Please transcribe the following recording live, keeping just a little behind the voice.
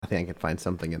think I can find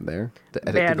something in there to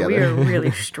edit Man, together. we are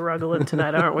really struggling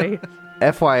tonight, aren't we?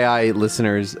 FYI,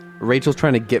 listeners, Rachel's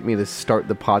trying to get me to start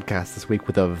the podcast this week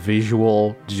with a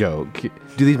visual joke.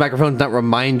 Do these microphones not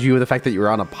remind you of the fact that you're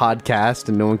on a podcast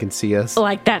and no one can see us?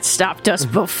 Like that stopped us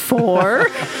before.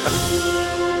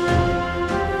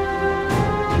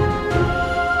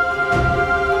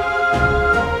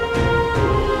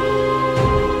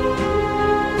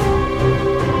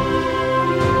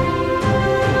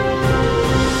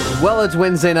 Well, it's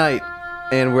Wednesday night,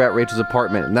 and we're at Rachel's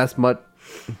apartment, and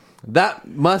that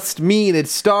must mean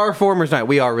it's Starformers night.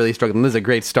 We are really struggling. This is a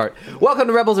great start. Welcome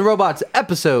to Rebels and Robots,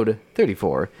 episode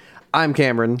 34. I'm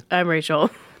Cameron. I'm Rachel.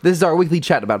 This is our weekly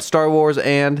chat about Star Wars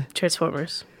and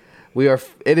Transformers.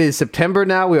 It is September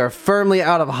now. We are firmly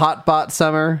out of Hotbot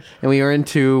summer, and we are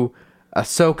into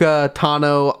Ahsoka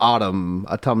Tano autumn.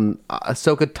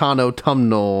 Ahsoka Tano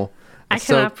tumnal. I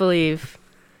cannot believe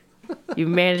you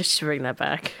managed to bring that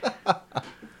back.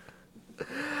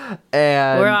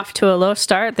 And we're off to a low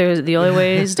start. The only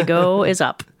ways to go is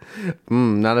up.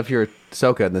 Not if you're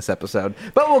Ahsoka in this episode.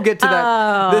 But we'll get to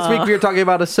that. This week we are talking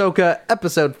about Ahsoka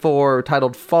episode 4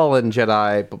 titled Fallen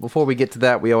Jedi. But before we get to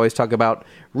that, we always talk about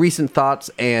recent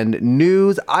thoughts and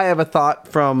news. I have a thought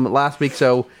from last week.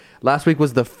 So last week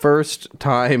was the first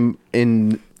time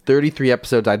in 33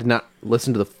 episodes I did not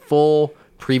listen to the full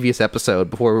previous episode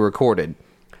before we recorded.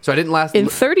 So I didn't in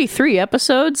 33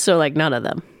 episodes, so like none of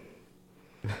them.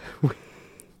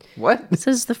 What? This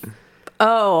is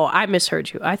I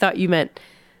misheard you. I thought you meant...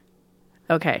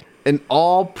 Okay. In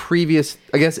all previous,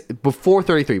 I guess, before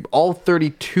 33, all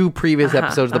 32 previous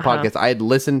episodes of the podcast, I had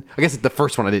listened. I guess the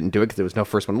first one I didn't do it because there was no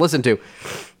first one to listen to.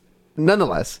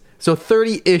 Nonetheless, so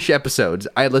 30-ish episodes,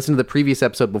 I had listened to the previous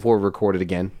episode before we recorded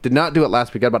again. Did not do it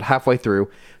last week. Got about halfway through.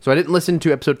 So I didn't listen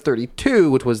to episode 32,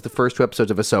 which was the first 2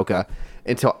 episodes of Ahsoka,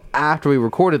 until after we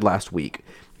recorded last week.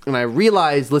 And I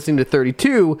realized listening to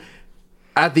 32...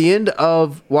 At the end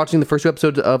of watching the first 2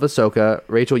 episodes of Ahsoka,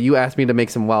 Rachel, you asked me to make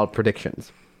some wild predictions.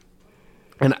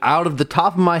 And out of the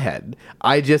top of my head,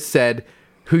 I just said,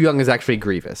 Hu Young is actually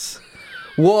Grievous.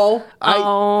 Well,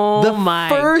 the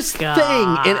first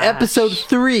thing in episode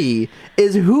 3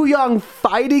 is Hu Young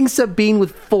fighting Sabine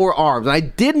with 4 arms. And I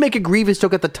did make a Grievous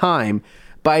joke at the time,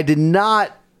 but I did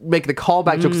not make the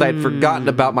callback joke because I had forgotten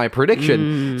about my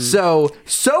prediction. So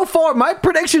far, my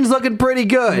prediction's looking pretty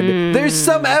good. There's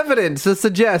some evidence to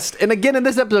suggest. And again, in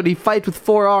this episode, he fights with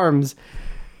 4 arms.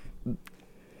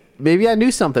 Maybe I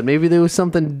knew something. Maybe there was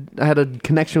something. I had a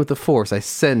connection with the Force. I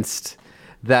sensed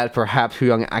that perhaps Hu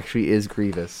Young actually is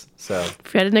Grievous. So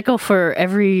if you had a nickel for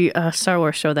every Star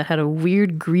Wars show that had a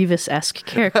weird Grievous-esque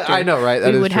character, I know, right?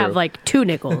 We would have like 2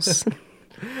 nickels.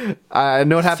 I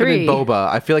know it happened 3. in Boba.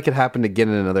 I feel like it happened again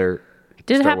in another.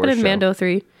 Did it Star happen Wars in show. Mando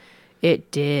 3?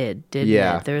 It did, didn't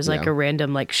it? There was like a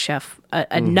random like chef,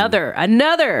 another.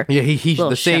 Yeah, he's little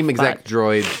the same chef exact bot.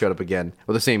 droid showed up again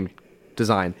with the same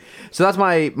design. So that's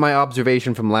my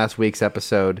observation from last week's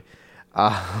episode.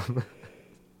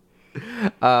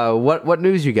 What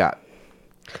news you got?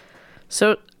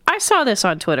 So I saw this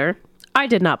on Twitter. I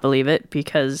did not believe it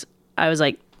because I was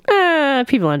like,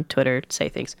 people on Twitter say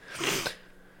things.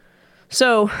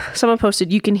 So someone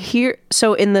posted, you can hear.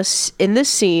 So in this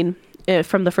scene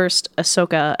from the first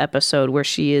Ahsoka episode where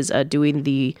she is doing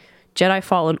the Jedi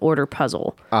Fallen Order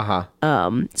puzzle.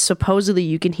 Supposedly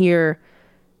you can hear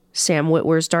Sam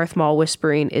Witwer's Darth Maul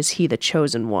whispering, "Is he the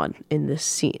chosen one?" in this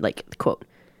scene, like quote.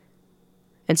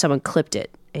 And someone clipped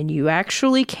it, and you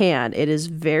actually can. It is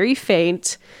very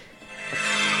faint.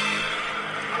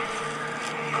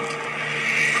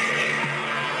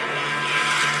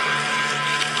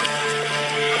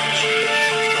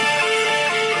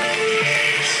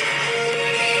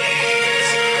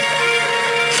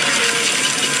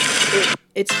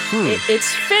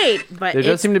 It's faint, but There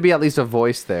does seem to be at least a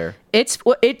voice there.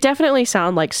 It definitely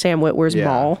sounds like Sam Witwer's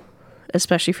Maul,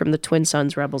 especially from the Twin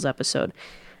Sons Rebels episode.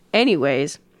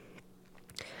 Anyways,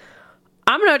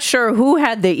 I'm not sure who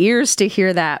had the ears to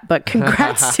hear that, but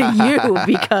congrats to you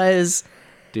because...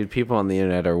 Dude, people on the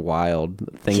internet are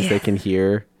wild. Things they can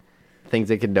hear, things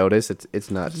they can notice.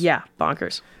 It's nuts. Yeah,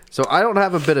 bonkers. So I don't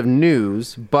have a bit of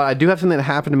news, but I do have something that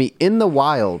happened to me in the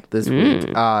wild this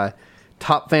week.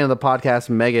 Top fan of the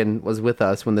podcast, Megan, was with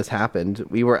us when this happened.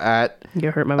 We were at... You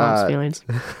hurt my mom's feelings.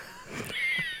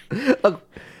 Look,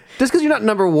 just because you're not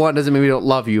number 1 doesn't mean we don't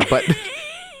love you, but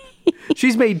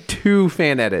she's made 2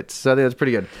 fan edits, so I think that's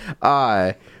pretty good.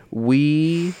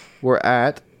 We were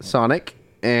at Sonic,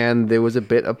 and there was a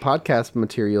bit of podcast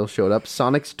material showed up.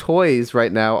 Sonic's toys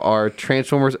right now are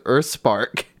Transformers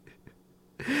Earthspark.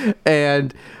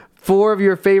 And 4 of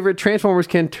your favorite Transformers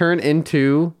can turn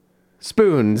into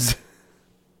spoons.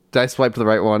 Did I swipe the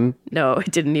right one? No,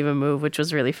 it didn't even move, which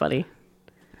was really funny.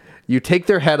 You take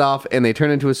their head off and they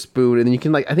turn into a spoon, and then you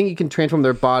can I think you can transform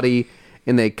their body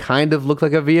and they kind of look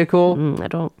like a vehicle. I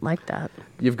don't like that.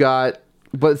 You've got,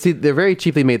 but see, they're very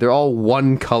cheaply made. They're all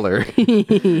one color.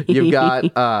 You've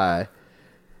got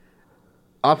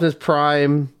Optimus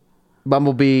Prime,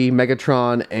 Bumblebee,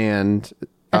 Megatron, and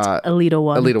That's Alita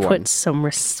 1. Alita 1. Put some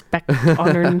respect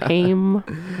on her name.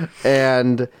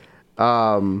 And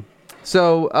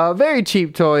so very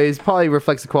cheap toys. Probably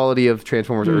reflects the quality of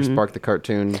Transformers Earthspark, the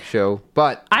cartoon show.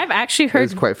 But I've actually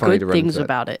heard quite funny good to run things into that.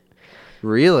 about it.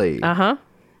 Really? Uh-huh.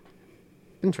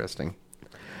 Interesting.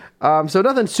 So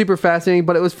nothing super fascinating,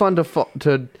 but it was fun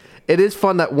to. It is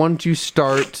fun that once you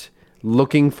start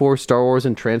looking for Star Wars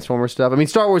and Transformers stuff. I mean,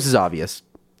 Star Wars is obvious.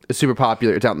 It's super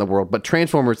popular. It's out in the world, but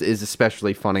Transformers is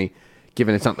especially funny,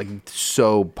 given it's not like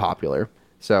so popular.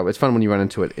 So it's fun when you run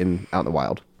into it out in the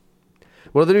wild.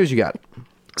 What other news you got?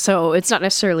 So it's not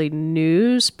necessarily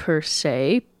news per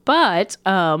se, but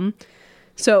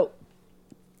so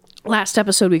last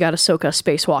episode we got Ahsoka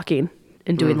spacewalking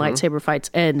and doing lightsaber fights,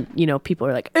 and people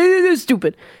are like, "This is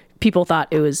stupid." People thought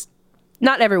it was,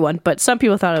 not everyone, but some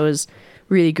people thought it was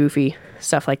really goofy,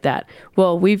 stuff like that.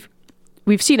 Well, we've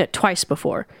seen it twice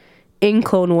before, in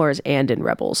Clone Wars and in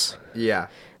Rebels. Yeah,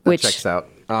 that checks out.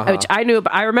 Which I knew,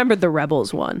 but I remembered the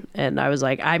Rebels one, and I was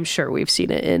like, I'm sure we've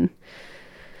seen it in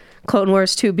Clone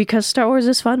Wars too, because Star Wars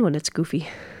is fun when it's goofy.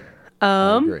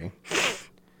 I agree.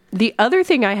 The other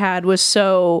thing I had was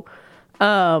Senator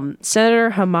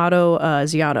Hamato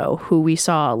Ziano, who we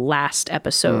saw last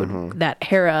episode, that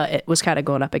Hera was kind of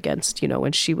going up against,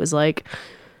 when she was like,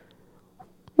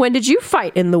 when did you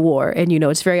fight in the war? And,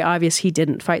 it's very obvious he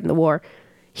didn't fight in the war.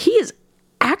 He is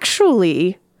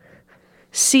actually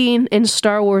seen in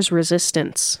Star Wars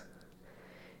Resistance.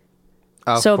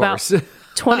 Of course. About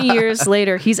 20 years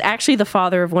later, he's actually the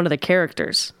father of one of the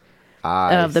characters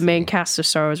of the main cast of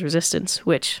Star Wars Resistance,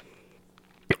 which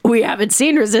we haven't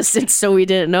seen Resistance, so we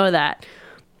didn't know that.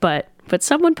 But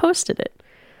someone posted it.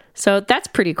 So that's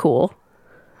pretty cool.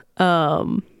 Yeah,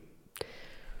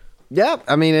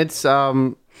 I mean, this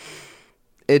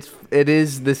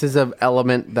is an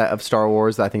element of Star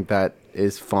Wars that I think that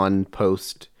is fun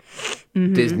post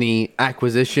Disney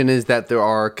acquisition, is that there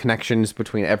are connections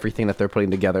between everything that they're putting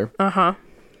together. Too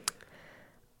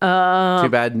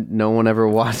bad no one ever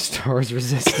watched Star Wars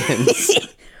Resistance.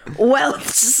 Well,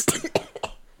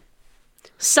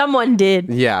 someone did.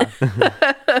 Yeah.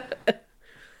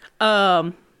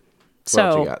 So What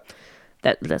else you got?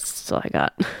 that's all I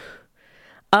got.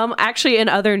 Actually, in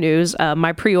other news,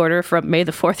 my pre-order from May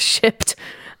the 4th shipped.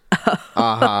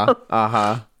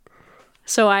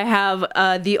 So I have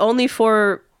the only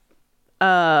 4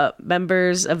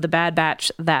 members of the Bad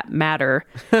Batch that matter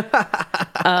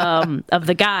of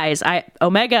the guys.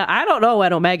 Omega, I don't know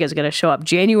when Omega is going to show up.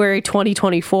 January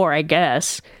 2024, I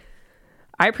guess.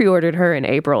 I pre-ordered her in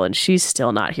April and she's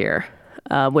still not here,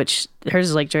 which hers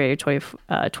is like January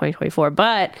 2024.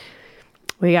 But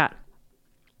we got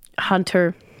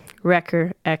Hunter,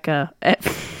 Wrecker, Echo,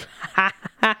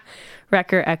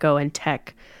 and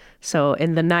Tech. So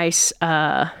in the nice,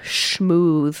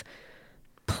 smooth,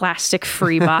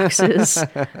 plastic-free boxes.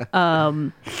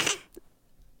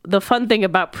 The fun thing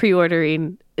about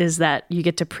pre-ordering is that you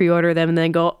get to pre-order them and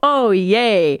then go, oh,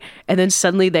 yay. And then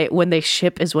suddenly when they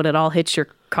ship is when it all hits your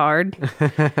card.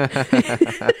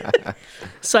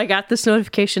 So I got this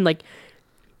notification like,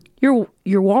 your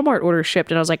Walmart order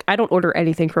shipped. And I was like, I don't order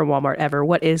anything from Walmart ever.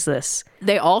 What is this?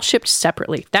 They all shipped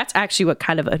separately. That's actually what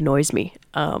kind of annoys me.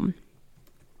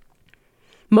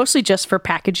 Mostly just for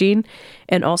packaging,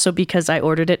 and also because I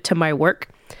ordered it to my work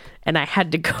and I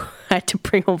had to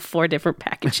bring home 4 different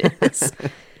packages.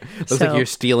 Looks like you're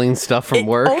stealing stuff from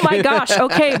work. Oh my gosh.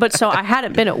 Okay. But so I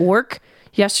hadn't been at work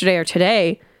yesterday or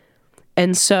today.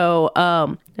 And so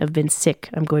I've been sick.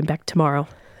 I'm going back tomorrow.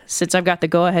 Since I've got the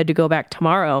go ahead to go back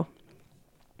tomorrow,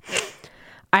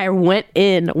 I went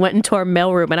into our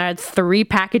mailroom and I had 3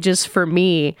 packages for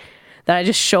me that I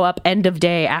just show up end of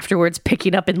day afterwards,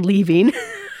 picking up and leaving.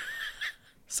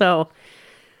 So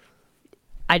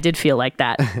I did feel like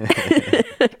that,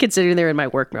 considering they're in my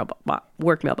work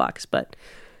mailbox, but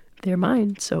they're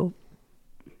mine. So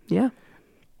yeah.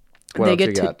 What else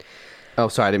you got? Oh,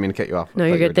 sorry, I didn't mean to cut you off. No,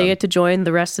 you're good. They get to join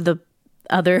the rest of the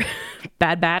other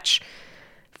Bad Batch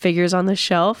figures on the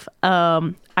shelf.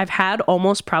 I've had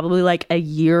almost probably like a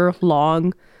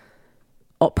year-long,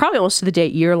 probably almost to the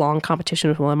date, year-long competition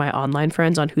with one of my online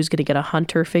friends on who's going to get a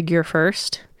Hunter figure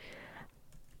first.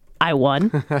 I won.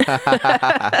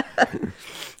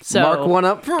 So Mark one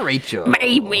up for Rachel.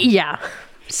 Maybe, yeah.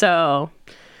 So,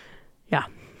 yeah.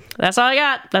 That's all I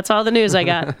got. That's all the news I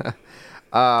got.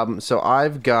 So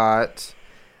I've got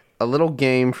a little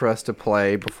game for us to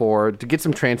play to get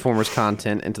some Transformers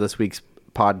content into this week's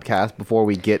podcast before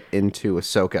we get into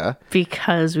Ahsoka.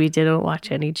 Because we didn't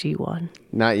watch any G1.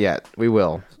 Not yet. We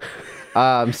will.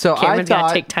 So Cameron's got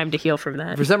to take time to heal from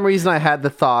that. For some reason, I had the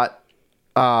thought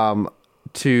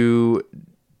to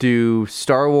do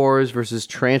Star Wars versus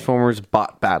Transformers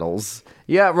Bot Battles.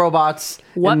 Yeah, robots.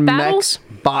 What and battles?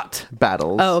 Bot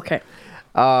Battles. Oh, okay.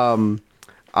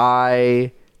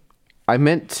 I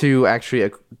meant to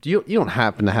actually. You don't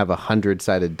happen to have a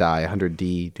 100-sided die,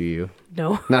 100D, do you?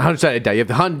 No. Not 100-sided die. You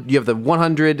have the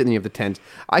 100 and then you have the 10s.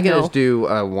 I can just do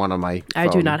one on my phone. I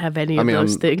do not have any of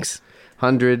those things.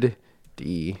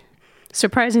 100D.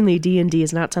 Surprisingly, D&D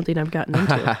is not something I've gotten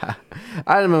into.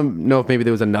 I don't know if maybe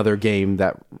there was another game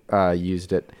that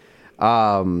used it.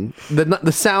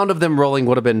 The sound of them rolling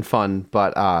would have been fun,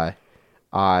 but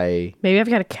maybe I've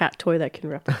got a cat toy that can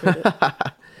replicate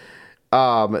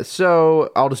it.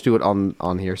 So I'll just do it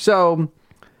on here. So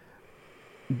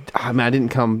I didn't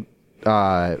come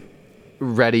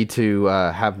ready to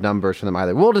have numbers for them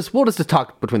either. We'll just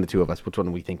talk between the two of us which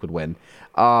one we think would win.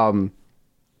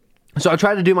 So I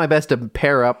tried to do my best to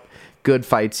pair up good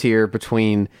fights here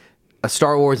between a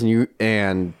Star Wars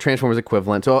and Transformers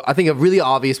equivalent. So I think a really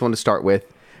obvious one to start with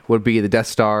would be the Death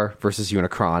Star versus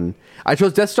Unicron. I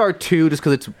chose Death Star 2 just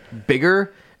because it's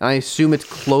bigger, and I assume it's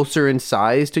closer in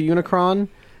size to Unicron.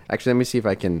 Actually, let me see if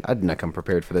I did not come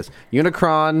prepared for this.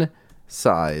 Unicron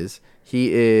size.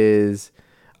 He is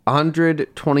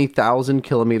 120,000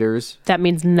 kilometers. That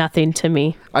means nothing to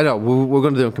me. I know. We're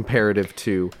going to do a comparative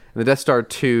to the Death Star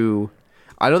 2.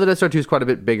 I know the Death Star 2 is quite a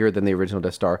bit bigger than the original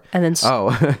Death Star. And then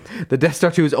the Death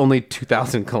Star 2 is only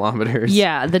 2,000 kilometers.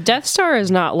 Yeah, the Death Star is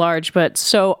not large, but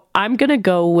so I'm going to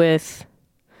go with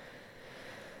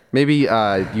maybe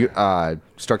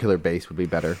Starkiller Base would be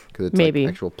better because it's maybe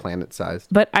like actual planet sized.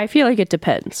 But I feel like it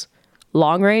depends.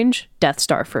 Long range, Death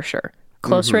Star for sure.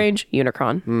 Close range,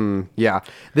 Unicron. Yeah.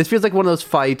 This feels like one of those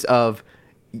fights of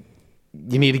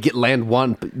you need to land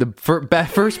one. The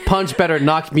first punch better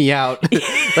knock me out.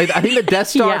 Like I think the Death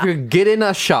Star, if you could get in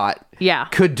a shot,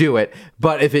 could do it.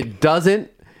 But if it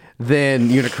doesn't, then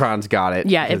Unicron's got it.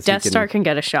 Yeah, if Death Star can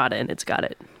get a shot in, it's got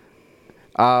it.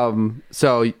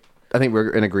 So I think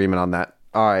we're in agreement on that.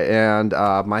 All right, and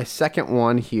my second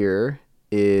one here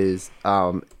is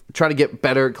try to get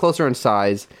closer in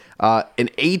size. An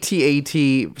AT-AT.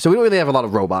 So we don't really have a lot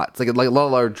of robots, like a lot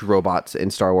of large robots in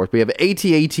Star Wars. We have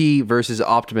AT-AT versus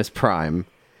Optimus Prime.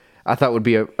 I thought would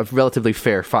be a relatively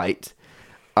fair fight.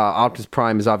 Optimus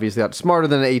Prime is obviously out smarter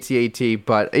than AT-AT,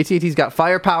 but AT-AT's got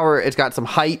firepower. It's got some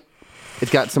height. It's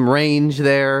got some range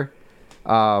there.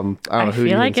 I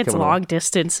feel like it's long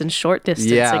distance and short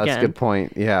distance again. Yeah, that's a good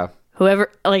point. Yeah.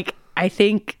 Whoever, I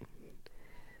think,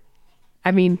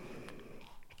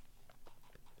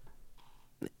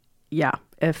 yeah,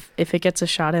 if it gets a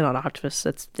shot in on Optimus,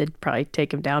 it'd probably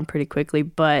take him down pretty quickly,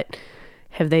 but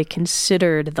have they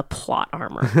considered the plot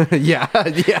armor? yeah.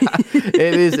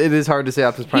 It is hard to say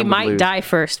Optimus Prime He might die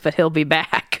first, but he'll be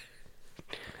back.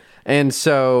 And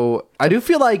so I do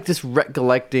feel like, just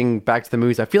recollecting back to the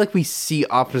movies, I feel like we see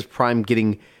Optimus Prime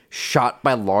getting shot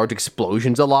by large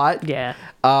explosions a lot. Yeah.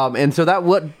 And so that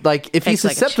would, if he's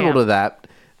susceptible to that,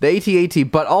 the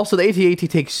AT-AT, but also the AT-AT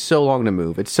takes so long to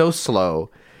move. It's so slow.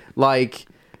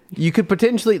 You could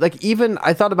potentially, even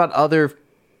I thought about other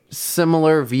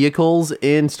similar vehicles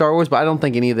in Star Wars, but I don't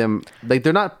think any of them,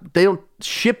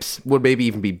 ships would maybe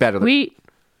even be better.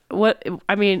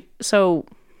 So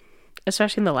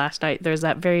especially in The Last Night, there's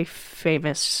that very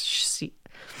famous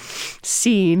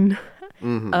scene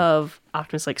of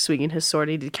Optimus swinging his sword.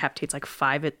 He decapitates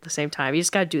 5 at the same time. You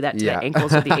just got to do that to the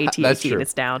ankles of the AT-AT and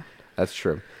it's down. That's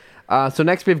true. So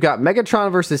next we've got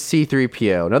Megatron versus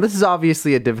C-3PO. Now this is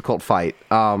obviously a difficult fight.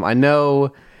 I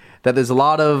know that there's a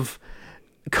lot of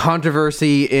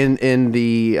controversy in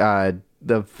the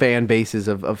fan bases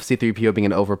of C-3PO being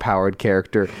an overpowered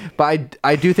character, but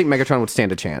I do think Megatron would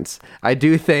stand a chance. I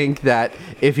do think that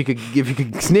if you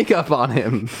could sneak up on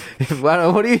him,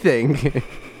 what do you think?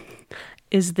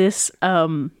 Is this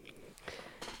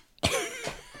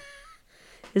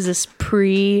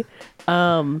pre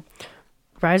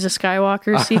Rise of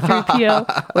Skywalker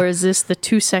C-3PO, or is this the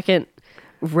 2-second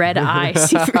red eye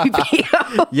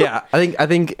C-3PO? Yeah, I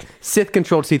think Sith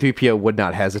controlled C-3PO would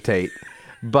not hesitate,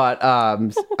 but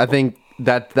I think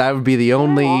that would be the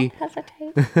only.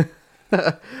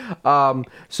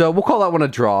 So we'll call that one a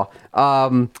draw.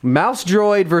 Mouse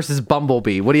droid versus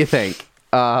Bumblebee. What do you think?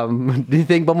 Do you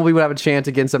think Bumblebee would have a chance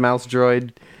against a mouse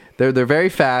droid? They're very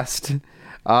fast.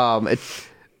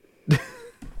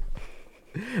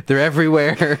 They're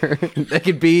everywhere.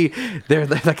 They're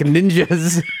like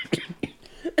ninjas.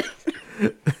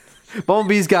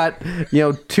 Bumblebee's got,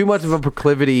 too much of a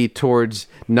proclivity towards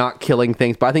not killing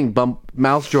things, but I think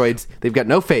mouse droids, they've got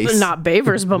no face. Not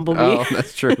Baver's Bumblebee. Oh,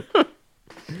 that's true.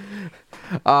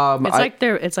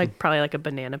 It's like probably like a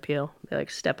banana peel. They like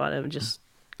step on him and just.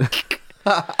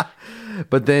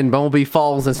 But then Bumblebee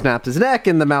falls and snaps his neck,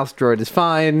 and the mouse droid is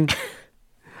fine.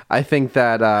 I think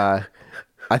that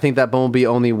Bumblebee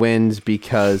only wins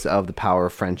because of the power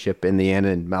of friendship in the end,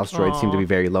 and mouse droids seem to be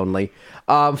very lonely.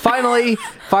 Finally,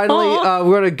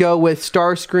 we're gonna go with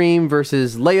Starscream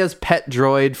versus Leia's pet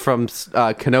droid from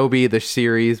Kenobi, the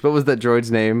series. What was that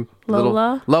droid's name?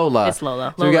 Lola. Lola. It's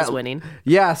Lola. So Lola's winning.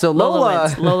 Yeah, so Lola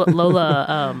wins.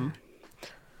 Lola.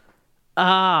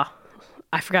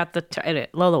 I forgot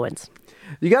Lola wins.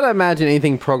 You gotta imagine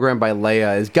anything programmed by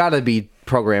Leia has gotta be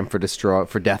programmed for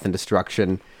death and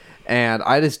destruction. And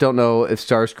I just don't know if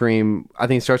Starscream... I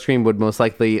think Starscream would most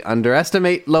likely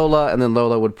underestimate Lola, and then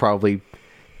Lola would probably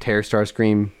tear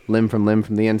Starscream limb from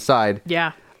the inside.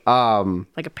 Yeah.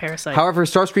 Like a parasite. However,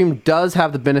 Starscream does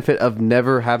have the benefit of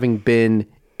never having been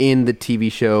in the TV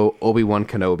show Obi-Wan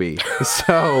Kenobi.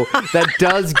 So that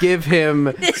does give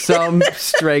him some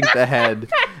strength ahead.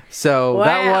 So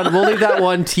that one, we'll leave that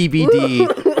one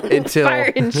TBD until...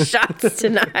 Firing shots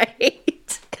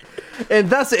tonight. And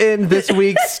thus in this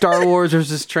week's Star Wars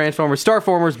versus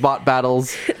Starformers Bot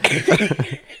Battles.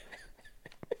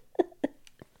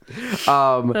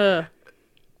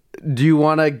 Do you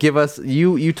want to give us...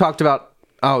 You talked about...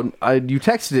 you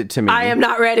texted it to me. I am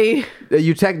not ready.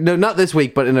 No, not this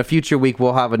week, but in a future week,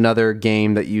 we'll have another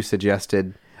game that you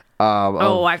suggested.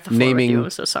 Wipe the floor with you. I'm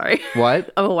so sorry.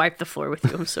 What? I'm gonna wipe the floor with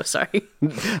you. I'm so sorry.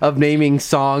 Of naming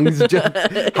songs.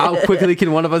 How quickly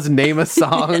can one of us name a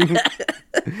song?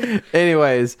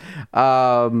 Anyways,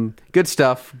 good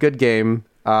stuff. Good game.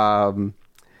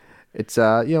 It's it's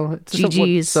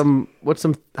GG's. some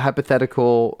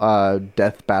hypothetical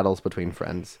death battles between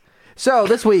friends. So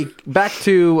this week, back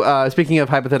to speaking of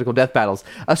hypothetical death battles,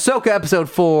 Ahsoka episode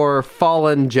 4,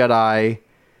 Fallen Jedi,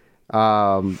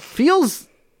 feels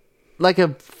like a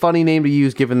funny name to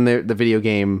use given the video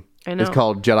game is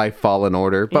called Jedi Fallen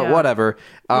Order, but whatever.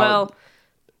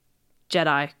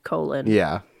 Jedi :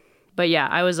 Yeah. But yeah,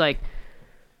 I was like,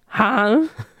 huh?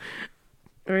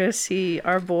 We're gonna see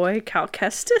our boy Cal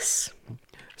Kestis.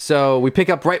 So we pick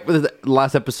up right where the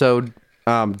last episode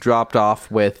dropped off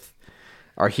with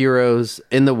our heroes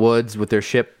in the woods with their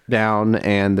ship down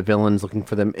and the villains looking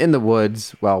for them in the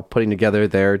woods while putting together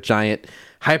their giant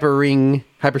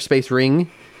hyperspace ring.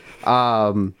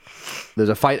 There's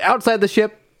a fight outside the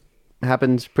ship.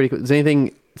 Happens pretty quick. Does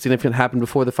anything significant happen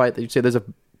before the fight that you'd say? There's a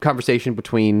conversation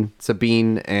between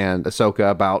Sabine and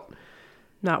Ahsoka about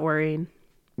not worrying.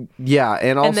 Yeah,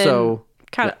 and also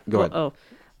go ahead.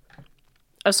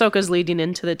 Ahsoka's leading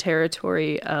into the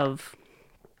territory of,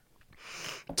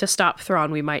 to stop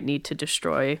Thrawn, we might need to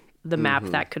destroy the map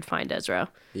that could find Ezra.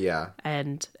 Yeah.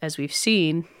 And as we've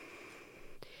seen,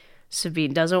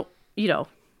 Sabine doesn't,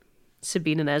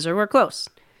 Sabine and Ezra were close.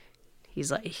 He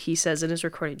says in his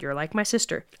recording, "You're like my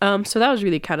sister." So that was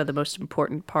really kind of the most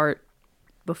important part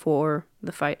before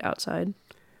the fight outside.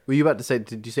 Were you about to say,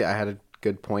 did you say I had a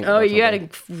good point? Oh, you had a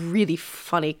really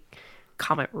funny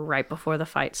comment right before the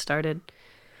fight started.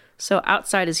 So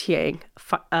outside is Yang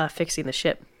fixing the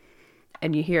ship,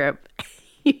 and you hear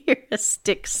a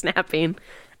stick snapping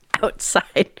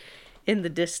outside in the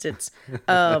distance.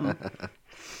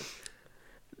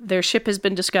 Their ship has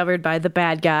been discovered by the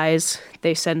bad guys.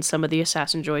 They send some of the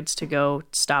assassin droids to go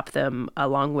stop them,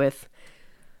 along with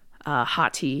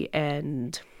Hati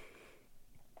and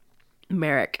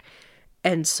Merrick.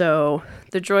 And so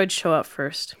the droids show up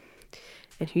first,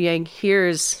 and Huyang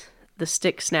hears the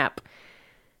stick snap,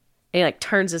 and he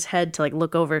turns his head to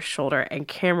look over his shoulder. And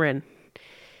Cameron,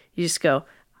 you just go,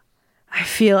 "I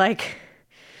feel like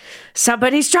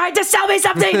somebody's trying to sell me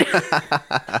something,"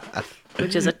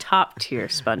 which is a top tier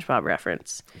SpongeBob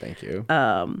reference. Thank you.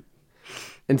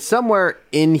 And somewhere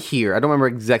in here, I don't remember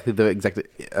exactly the exact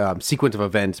sequence of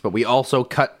events, but we also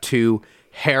cut to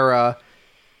Hera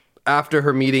after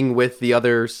her meeting with the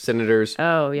other senators.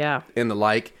 Oh, yeah. And the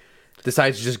like,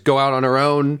 decides to just go out on her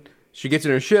own. She gets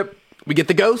in her ship. We get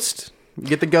the ghost. We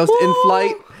get the ghost in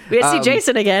flight. We get to see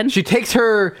Jason again. She takes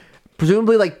her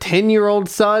presumably 10-year-old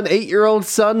son, 8-year-old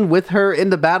son with her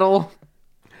into battle.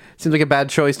 Seems like a bad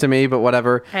choice to me, but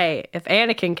whatever. Hey, if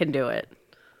Anakin can do it.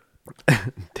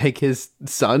 Take his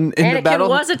son into battle? Anakin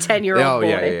was a 10-year-old boy.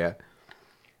 Yeah.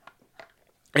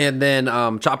 And then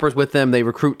Chopper's with them. They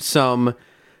recruit some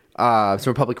some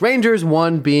Republic Rangers.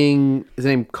 One being, is his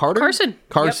name Carter? Carson.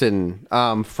 Carson,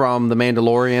 from The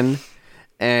Mandalorian,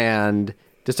 and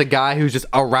just a guy who's just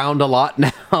around a lot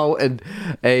now, and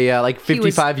a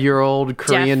 55-year-old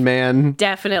Korean man.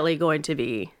 Definitely going to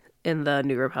be in the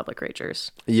New Republic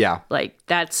Rangers. Yeah,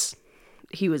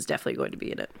 he was definitely going to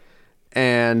be in it.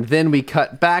 And then we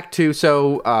cut back to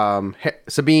Sabine and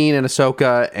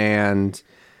Ahsoka and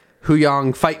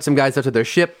Huyang fight some guys up to their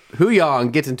ship.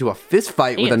 Huyang gets into a fist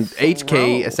fight with an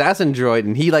HK assassin droid,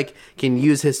 and he can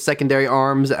use his secondary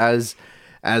arms as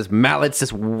mallets,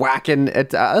 just whacking.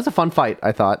 That's a fun fight,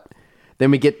 I thought.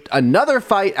 Then we get another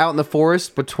fight out in the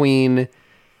forest between.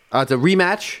 It's a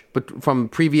rematch from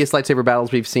previous lightsaber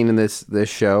battles we've seen in this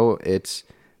show. It's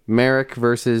Merrick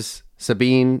versus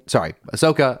Sabine. Sorry,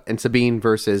 Ahsoka and Sabine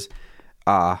versus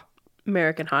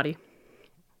Merrick and Hottie.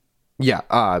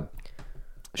 Yeah,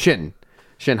 Shin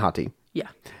Hati. Yeah.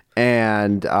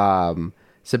 And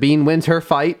Sabine wins her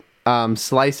fight,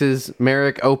 slices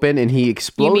Merrick open, and he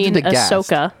explodes into gas.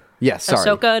 Ahsoka. Yes, sorry.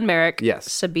 Ahsoka and Merrick. Yes.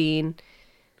 Sabine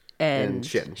and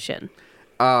Shin.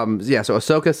 So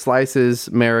Ahsoka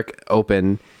slices Merrick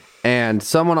open, and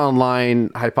someone online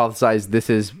hypothesized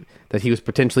that he was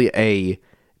potentially a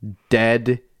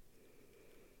dead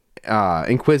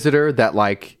Inquisitor that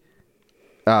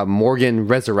Morgan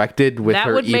resurrected with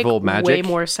her evil magic. Way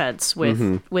more sense with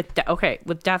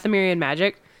Dathomirian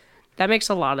magic. That makes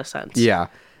a lot of sense. Yeah.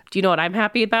 Do you know what I'm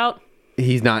happy about?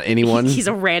 He's not anyone. He's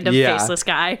a random faceless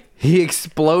guy. He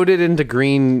exploded into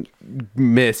green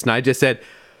mist, and I just said,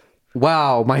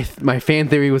 "Wow, my fan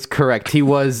theory was correct. He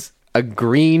was a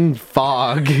green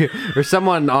fog." Or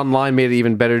someone online made an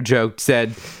even better joke.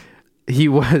 Said he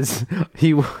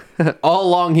all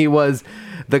along he was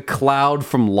the cloud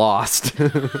from Lost.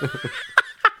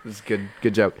 It's a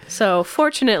good joke. So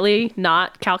fortunately,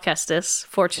 not Cal Kestis.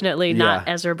 Fortunately, not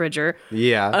Ezra Bridger.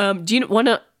 Yeah. Do you want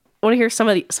to hear some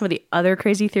of the other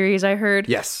crazy theories I heard?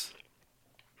 Yes.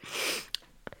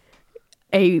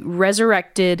 A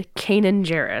resurrected Kanan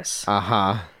Jarrus.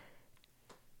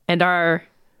 And our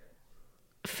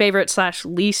favorite /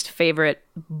 least favorite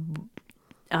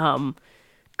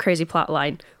crazy plot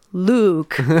line,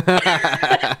 Luke.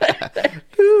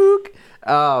 Luke.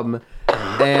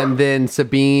 And then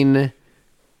Sabine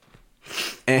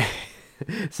and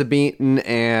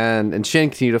Shin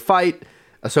continue to fight.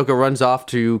 Ahsoka runs off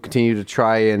to continue to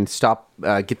try and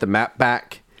get the map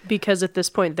back. Because at this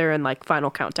point they're in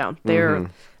final countdown. They're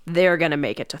gonna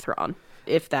make it to Thrawn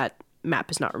if that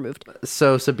map is not removed.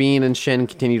 So Sabine and Shin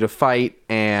continue to fight,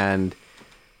 and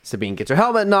Sabine gets her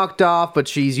helmet knocked off, but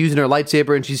she's using her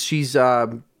lightsaber, and she's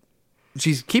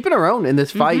keeping her own in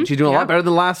this fight. She's doing a lot better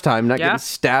than last time, not getting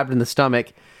stabbed in the stomach.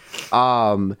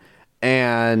 And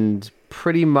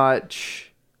pretty much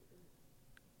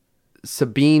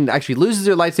Sabine actually loses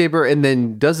her lightsaber and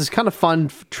then does this kind of fun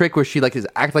trick where she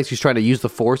acts like she's trying to use the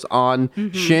Force on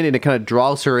Shin, and it kind of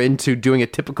draws her into doing a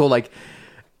typical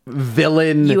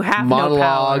villain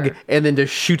monologue, and then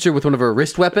just shoots her with one of her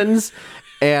wrist weapons.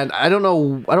 And I don't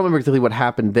remember exactly what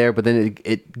happened there, but then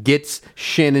it gets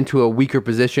Shin into a weaker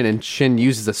position, and Shin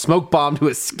uses a smoke bomb to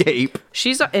escape.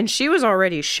 She was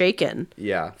already shaken.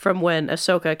 Yeah. From when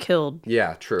Ahsoka killed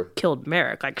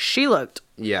Merrick. She looked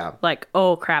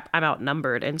oh crap, I'm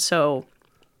outnumbered. And so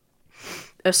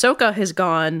Ahsoka has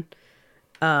gone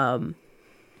to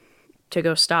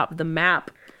go stop the map.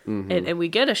 And we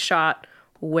get a shot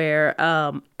where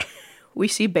we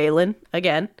see Balin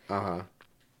again.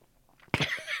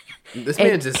 This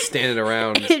man's just standing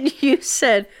around. And you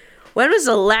said, when was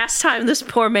the last time this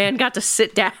poor man got to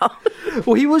sit down?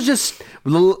 Well, he was just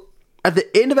at the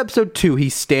end of episode 2.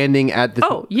 He's standing at this.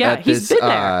 Oh yeah, he's been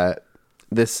there.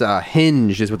 This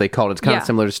hinge is what they call it. It's kind of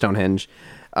similar to Stonehenge,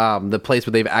 the place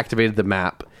where they've activated the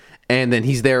map. And then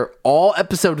he's there all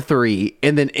episode 3,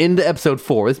 and then into episode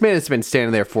 4. This man has been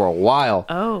standing there for a while.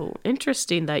 Oh,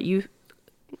 interesting that you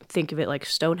think of it like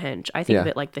Stonehenge. I think of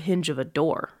it like the hinge of a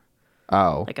door.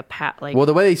 Oh, like a well,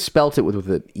 the way they spelt it with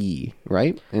an E,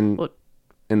 right? In the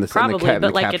probably, in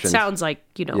the but captions. It sounds like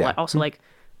also like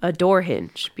a door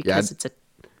hinge because it's a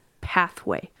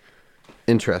pathway.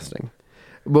 Interesting,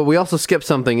 but we also skipped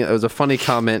something. It was a funny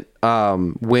comment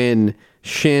when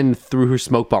Shin threw her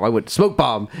smoke bomb. I went smoke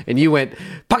bomb, and you went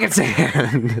pocket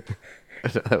sand.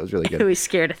 That was really good. We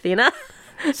scared Athena.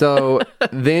 So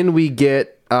then we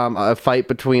get a fight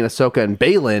between Ahsoka and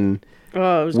Balin.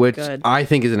 Oh, it was which good. I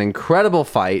think is an incredible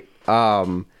fight.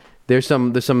 There's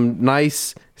some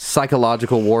nice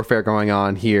psychological warfare going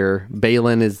on here.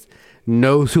 Balin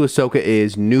knows who Ahsoka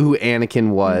is, knew who Anakin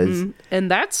was, and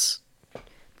that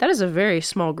is a very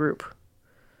small group.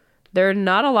 There are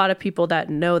not a lot of people that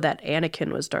know that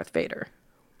Anakin was Darth Vader.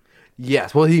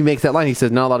 Yes, well, he makes that line. He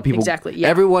says, not a lot of people... Exactly, yeah.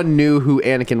 Everyone knew who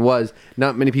Anakin was.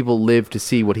 Not many people lived to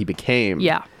see what he became.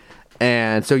 Yeah.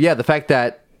 And so, yeah, the fact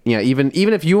that, even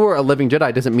if you were a living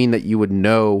Jedi doesn't mean that you would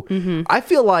know. I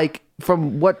feel like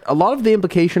from what a lot of the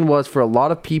implication was for a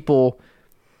lot of people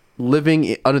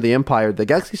living under the Empire, the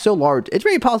galaxy is so large, it's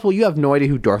very possible you have no idea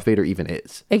who Darth Vader even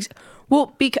is.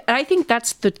 Well, I think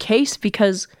that's the case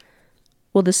because,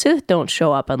 the Sith don't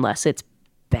show up unless it's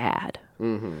bad.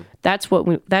 That's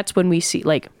when we see,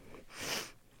 like,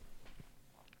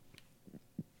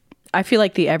 I feel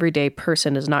like the everyday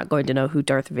person is not going to know who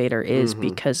Darth Vader is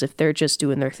because if they're just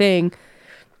doing their thing,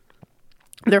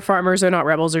 they're farmers, they're not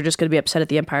rebels, they're just going to be upset at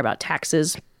the Empire about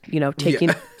taxes, taking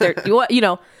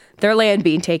their land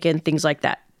being taken, things like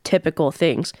that. Typical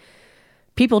things.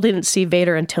 People didn't see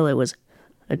Vader until you were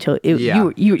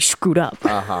screwed up.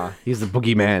 He's the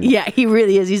boogeyman. Yeah, he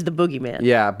really is. He's the boogeyman.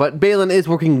 Yeah, but Baylan is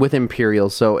working with Imperial,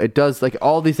 so it does like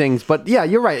all these things. But yeah,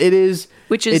 you're right.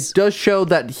 It does show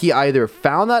that he either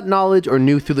found that knowledge or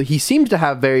knew he seems to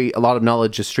have a lot of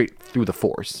knowledge just straight through the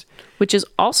Force. Which is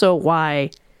also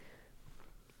why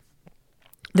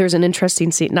there's an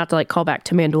interesting scene, not to like call back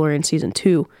to Mandalorian season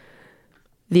 2,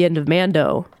 the end of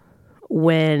Mando,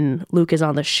 when Luke is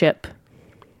on the ship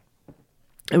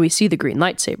and we see the green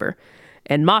lightsaber,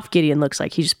 and Moff Gideon looks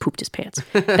like he just pooped his pants.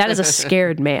 That is a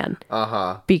scared man.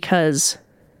 Because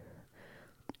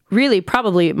really,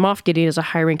 probably Moff Gideon is a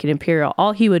high-ranking Imperial.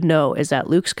 All he would know is that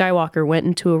Luke Skywalker went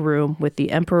into a room with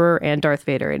the Emperor and Darth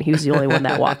Vader, and he was the only one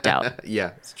that walked out.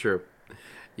 Yeah, it's true.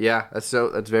 Yeah, that's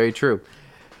very true.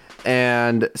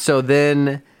 And so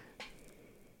then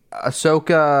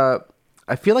Ahsoka,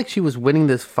 I feel like she was winning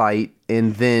this fight,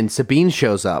 and then Sabine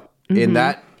shows up, and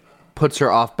that puts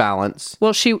her off balance.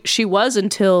 Well, she was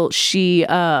until she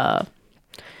ripped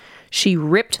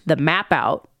the map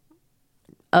out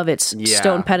of its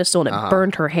stone pedestal, and it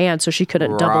burned her hand, so she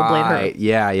couldn't double blade her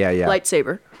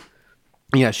lightsaber.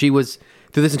 Yeah, she was...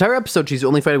 Through this entire episode, she's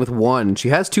only fighting with one. She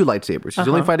has two lightsabers. She's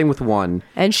only fighting with one.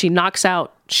 And she knocks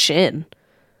out Shin.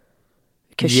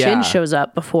 Because Shin shows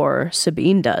up before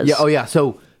Sabine does. Yeah. Oh, yeah.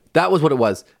 So that was what it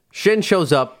was. Shin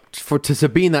shows up to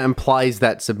Sabine. That implies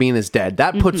that Sabine is dead.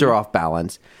 That puts her off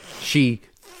balance. She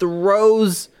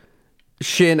throws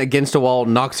Shin against a wall,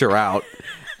 knocks her out.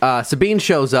 Sabine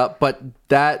shows up, but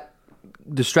that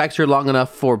distracts her long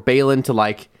enough for Baylan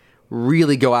to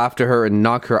really go after her and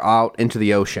knock her out into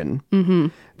the ocean.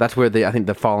 That's where I think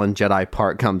the fallen Jedi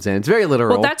part comes in. It's very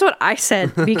literal. Well, that's what I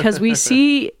said, because we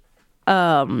see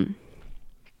them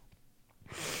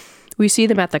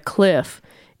at the cliff,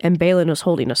 and Baylan was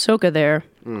holding Ahsoka there.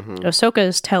 Ahsoka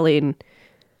is telling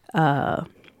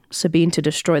Sabine to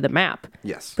destroy the map.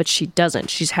 Yes. But she doesn't.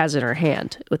 She has it in her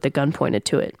hand with the gun pointed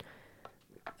to it.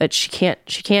 But she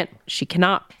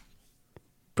cannot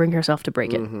bring herself to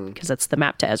break it, because that's the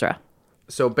map to Ezra.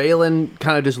 So Baylan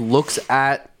kind of just looks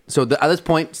at... So at this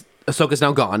point, Ahsoka's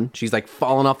now gone. She's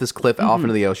fallen off this cliff off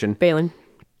into the ocean. Baylan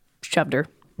shoved her.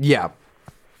 Yeah.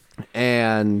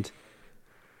 And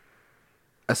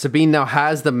Sabine now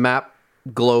has the map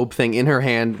globe thing in her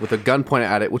hand with a gun pointed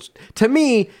at it, which to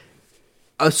me,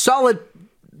 a solid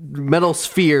metal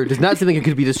sphere does not seem like it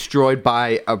could be destroyed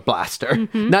by a blaster.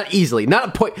 Not easily.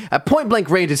 Not at point blank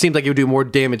range, it seems like it would do more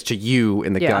damage to you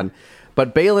in the gun.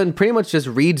 But Baylan pretty much just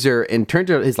reads her and turns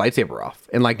his lightsaber off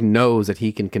and knows that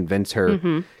he can convince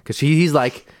her, because he's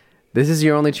like, this is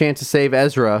your only chance to save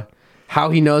Ezra. How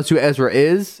he knows who Ezra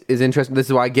is interesting. This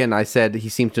is why, again, I said he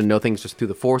seems to know things just through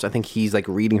the Force. I think he's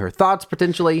reading her thoughts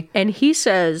potentially. And he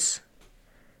says,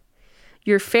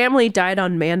 your family died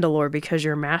on Mandalore because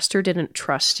your master didn't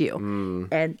trust you.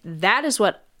 And that is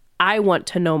what I want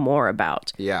to know more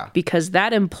about. Yeah. Because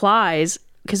that implies,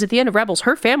 because at the end of Rebels,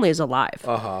 her family is alive.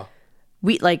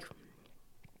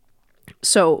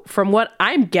 So from what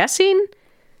I'm guessing,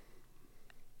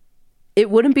 it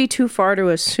wouldn't be too far to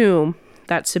assume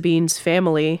that Sabine's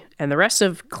family and the rest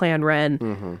of Clan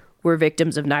Ren were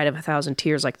victims of Night of a Thousand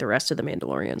Tears like the rest of the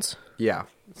Mandalorians. Yeah.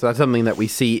 So that's something that we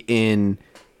see in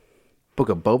Book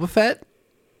of Boba Fett,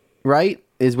 right?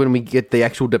 Is when we get the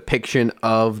actual depiction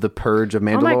of the Purge of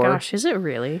Mandalore. Oh my gosh, is it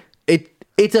really?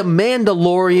 It's a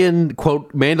Mandalorian,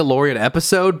 quote, Mandalorian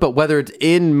episode, but whether it's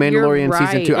in Mandalorian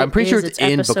Season 2, I'm pretty sure it's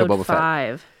in Book of Boba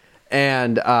 5. Fett.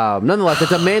 And nonetheless,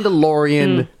 it's a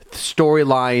Mandalorian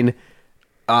storyline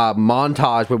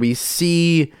montage where we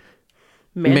see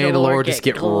Mandalore just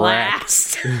get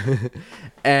wrecked.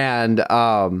 And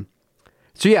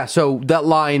so that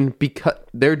line, because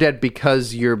they're dead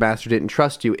because your master didn't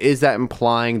trust you, is that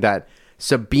implying that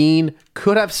Sabine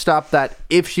could have stopped that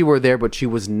if she were there, but she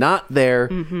was not there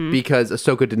because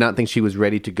Ahsoka did not think she was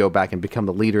ready to go back and become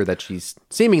the leader that she's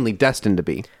seemingly destined to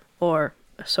be? Or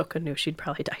Ahsoka knew she'd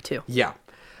probably die too. Yeah.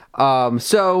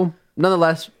 So,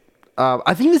 nonetheless,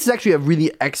 I think this is actually a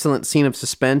really excellent scene of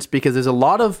suspense because there's a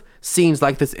lot of scenes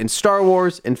like this in Star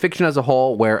Wars, in fiction as a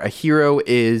whole, where a hero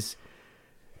is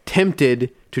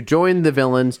tempted to join the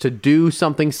villains, to do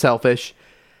something selfish.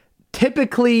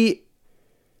 Typically,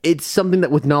 it's something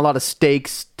that with not a lot of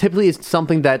stakes. Typically, it's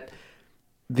something that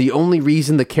the only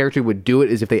reason the character would do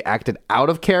it is if they acted out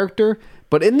of character.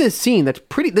 But in this scene,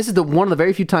 this is one of the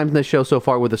very few times in the show so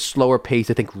far where the slower pace,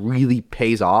 I think, really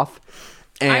pays off.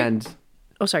 And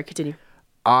oh, sorry, continue.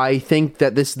 I think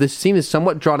that this scene is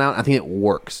somewhat drawn out. I think it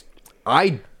works.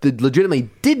 I legitimately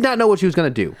did not know what she was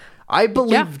going to do. I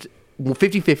believed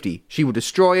 50-50. She would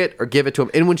destroy it or give it to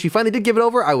him. And when she finally did give it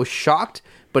over, I was shocked,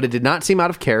 but it did not seem out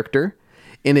of character.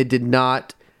 And it did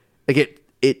not, like, it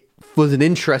was an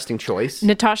interesting choice.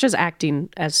 Natasha's acting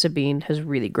as Sabine has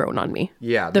really grown on me.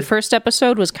 Yeah. The first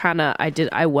episode was kind of,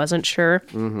 I wasn't sure.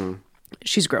 Mm-hmm.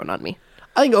 She's grown on me.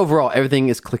 I think overall everything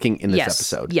is clicking in this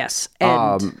episode. Yes.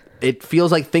 And it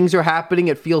feels like things are happening.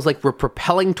 It feels like we're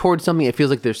propelling towards something. It feels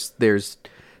like there's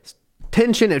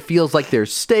tension. It feels like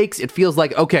there's stakes. It feels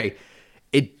like, okay,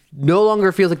 it no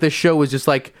longer feels like this show is just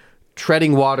like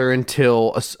treading water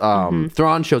until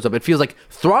Thrawn shows up. It feels like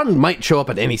Thrawn might show up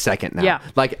at any second now. Yeah.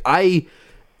 Like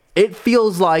it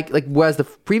feels like whereas the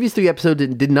previous 3 episodes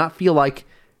did not feel like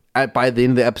by the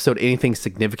end of the episode anything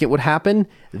significant would happen.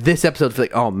 This episode feels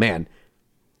like, oh man,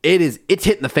 it's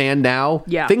hitting the fan now.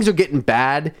 Yeah. Things are getting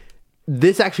bad.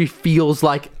 This actually feels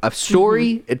like a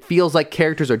story. Mm-hmm. It feels like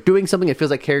characters are doing something. It feels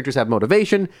like characters have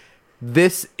motivation.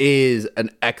 This is an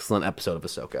excellent episode of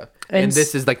Ahsoka. And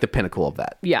this is like the pinnacle of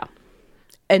that. Yeah.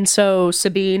 And so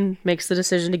Sabine makes the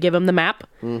decision to give him the map.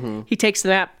 Mm-hmm. He takes the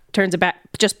map, turns it back,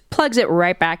 just plugs it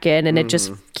right back in, and it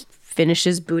just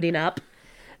finishes booting up.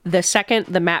 The second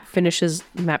the map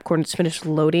coordinates finish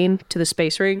loading to the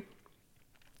space ring,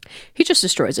 he just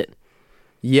destroys it.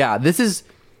 Yeah,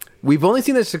 we've only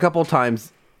seen this a couple of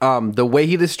times. The way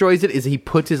he destroys it is he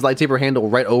puts his lightsaber handle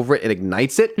right over it and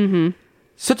ignites it. Mm-hmm.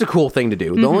 Such a cool thing to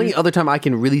do. Mm-hmm. The only other time I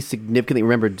can really significantly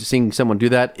remember seeing someone do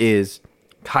that is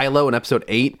Kylo in episode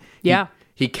 8. Yeah.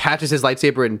 He catches his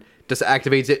lightsaber and just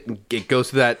activates it and it goes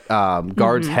through that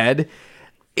guard's head.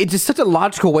 It's just such a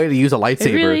logical way to use a lightsaber.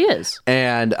 It really is.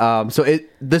 And so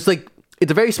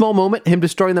it's a very small moment, him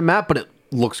destroying the map, but it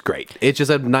looks great. It's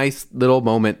just a nice little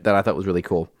moment that I thought was really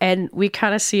cool. And we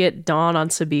kind of see it dawn on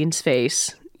Sabine's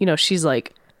face. You know, she's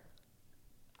like,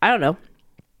 I don't know.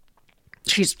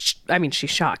 She's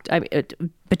shocked.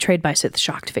 Betrayed by Sith,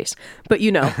 shocked face. But,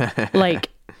 you know, like,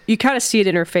 you kind of see it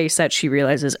in her face that she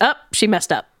realizes, she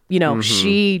messed up. You know,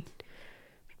 she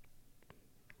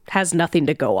has nothing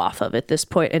to go off of at this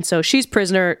point. And so she's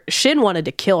prisoner. Shin wanted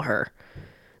to kill her.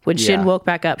 When Shin woke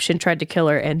back up, Shin tried to kill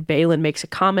her, and Balin makes a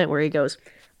comment where he goes,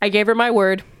 I gave her my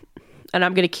word, and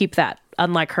I'm going to keep that,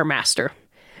 unlike her master.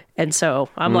 And so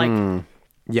I'm like...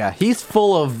 Yeah, he's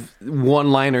full of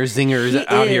one-liner zingers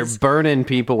out here burning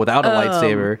people without a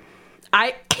lightsaber.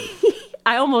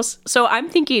 So I'm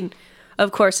thinking,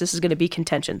 of course, this is going to be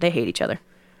contention. They hate each other.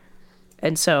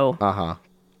 And so...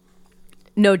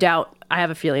 No doubt, I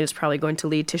have a feeling it's probably going to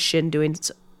lead to Shin doing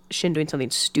something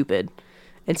stupid.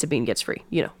 And Sabine gets free,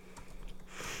 you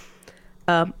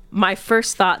know. My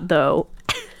first thought, though,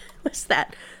 was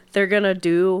that they're going to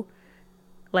do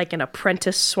like an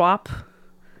apprentice swap,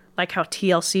 like how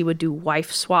TLC would do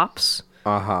wife swaps.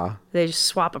 They just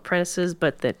swap apprentices,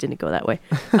 but that didn't go that way.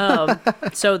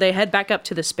 So they head back up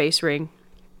to the space ring.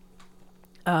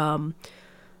 Balin,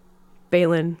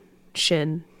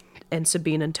 Shin, and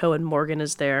Sabine and Toa and Morgan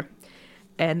is there.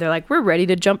 And they're like, we're ready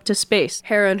to jump to space.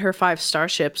 Hera and her 5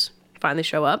 starships finally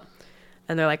show up,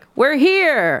 and they're like, we're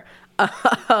here.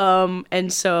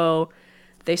 And so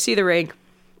they see the ring,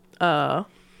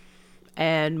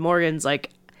 and Morgan's like,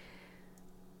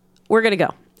 we're gonna go.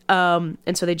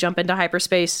 And so they jump into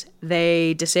hyperspace.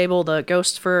 They disable the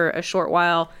ghost for a short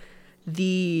while.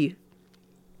 The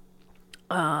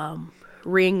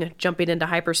ring jumping into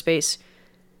hyperspace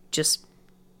just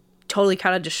totally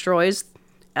kind of destroys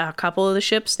a couple of the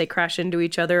ships. They crash into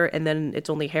each other, and then it's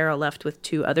only Hera left with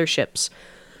 2 other ships.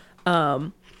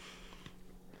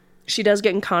 She does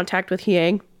get in contact with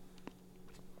Hiang,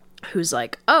 who's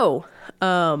like,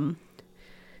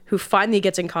 who finally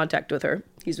gets in contact with her.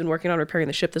 He's been working on repairing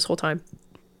the ship this whole time.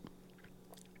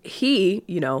 He,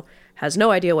 you know, has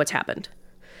no idea what's happened.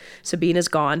 Sabine is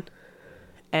gone,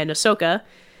 and Ahsoka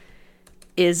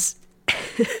is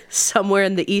somewhere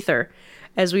in the ether.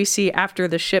 As we see after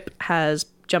the ship has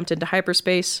jumped into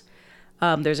hyperspace,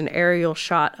 there's an aerial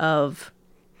shot of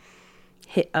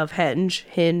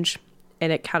Hinge,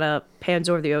 and it kind of pans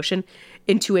over the ocean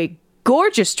into a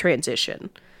gorgeous transition.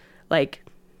 Like,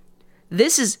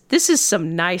 this is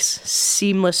some nice,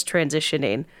 seamless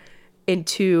transitioning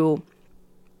into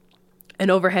an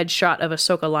overhead shot of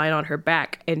Ahsoka lying on her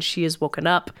back, and she is woken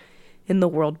up in the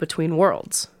world between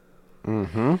worlds.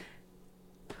 Mm-hmm.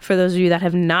 For those of you that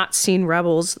have not seen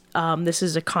Rebels, this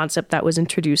is a concept that was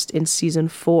introduced in season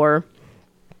 4.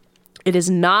 It is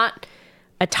not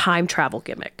a time travel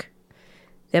gimmick.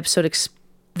 The episode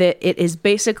it is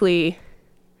basically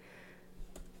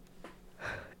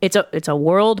it's a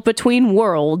world between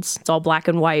worlds. It's all black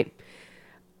and white,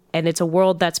 and it's a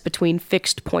world that's between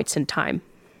fixed points in time,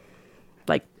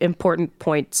 like important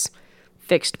points,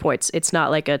 fixed points. It's not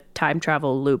like a time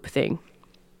travel loop thing.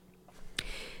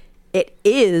 It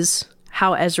is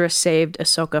how Ezra saved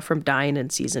Ahsoka from dying in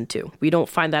season 2. We don't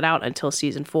find that out until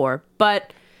season 4,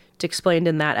 but it's explained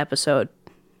in that episode.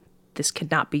 This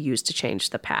cannot be used to change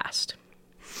the past.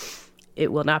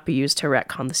 It will not be used to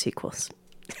retcon the sequels.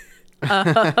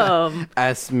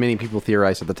 As many people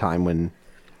theorized at the time when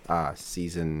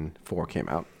season 4 came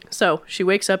out. So she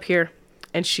wakes up here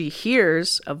and she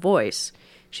hears a voice.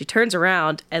 She turns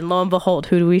around and lo and behold,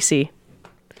 who do we see?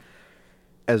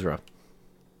 Ezra.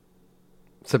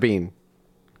 Sabine.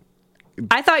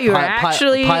 I thought you were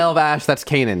actually... Pile of ash, that's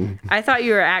Kanan. I thought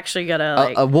you were actually gonna,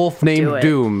 like... A wolf named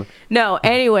Doom. No,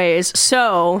 anyways,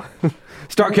 so...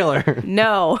 Starkiller.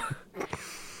 No.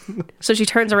 So she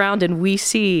turns around and we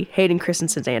see Hayden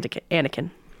Christensen's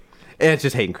Anakin. It's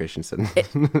just Hayden Christensen.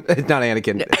 It's not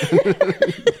Anakin.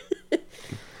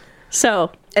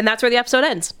 So, and that's where the episode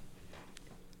ends.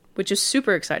 Which is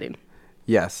super exciting.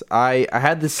 Yes, I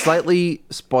had this slightly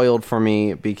spoiled for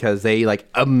me because they like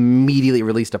immediately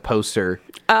released a poster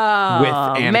with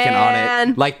Anakin on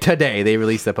it. Like today, they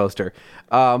released the poster.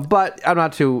 But I'm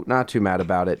not too mad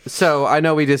about it. So I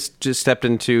know we just stepped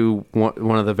into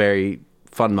one of the very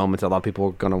fun moments a lot of people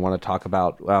are going to want to talk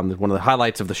about. One of the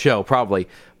highlights of the show, probably.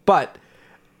 But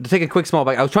to take a quick small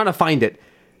break, I was trying to find it.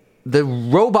 The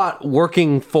robot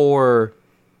working for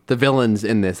the villains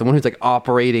in this, the one who's like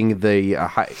operating the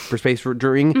hyperspace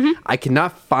ring, I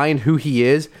cannot find who he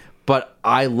is, but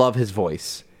I love his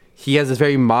voice. He has this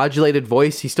very modulated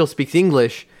voice. He still speaks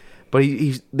English, but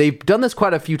they've done this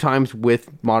quite a few times with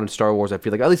modern Star Wars. I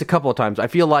feel like at least a couple of times. I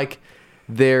feel like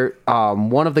they're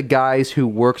one of the guys who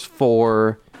works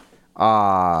for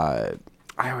I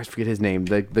always forget his name,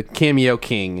 the cameo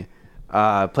king.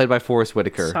 Played by Forrest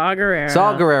Whitaker. Saw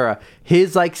Gerrera.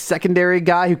 His like secondary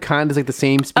guy who kind of is like the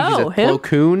same species as Plo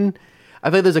Koon. I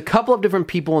feel like there's a couple of different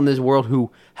people in this world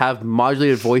who have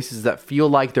modulated voices that feel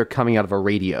like they're coming out of a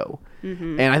radio.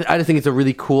 And I just think it's a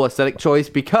really cool aesthetic choice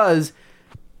because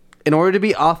in order to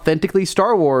be authentically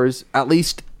Star Wars, at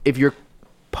least if you're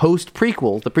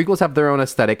post-prequels, the prequels have their own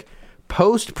aesthetic.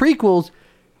 Post-prequels,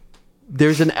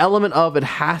 there's an element of it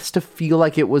has to feel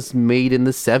like it was made in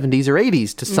the 70s or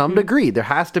 80s to some degree. There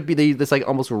has to be this like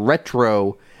almost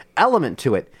retro element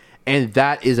to it. And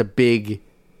that is a big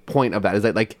point of that. Is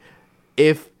that like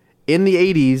if in the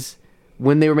 80s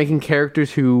when they were making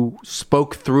characters who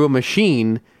spoke through a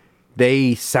machine,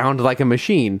 they sound like a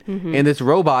machine. And this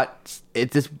robot,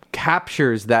 it just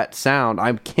captures that sound.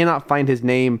 I cannot find his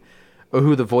name or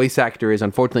who the voice actor is,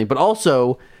 unfortunately. But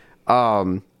also...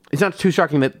 it's not too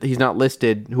shocking that he's not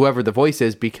listed, whoever the voice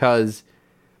is, because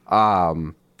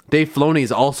Dave Filoni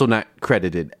is also not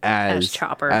credited as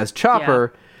Chopper. Yeah.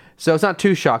 So it's not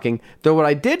too shocking. Though what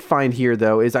I did find here,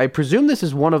 though, is I presume this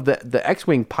is one of the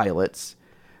X-Wing pilots.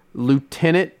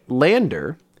 Lieutenant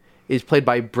Lander is played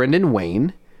by Brendan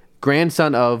Wayne,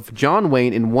 grandson of John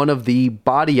Wayne and one of the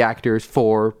body actors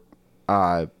for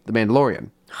The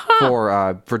Mandalorian,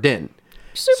 for Din.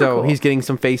 Super cool. He's getting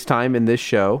some FaceTime in this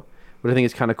show, which I think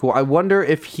is kind of cool. I wonder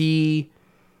if he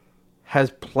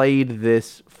has played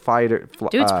this fighter.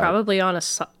 Dude's probably on a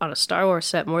Star Wars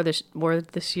set more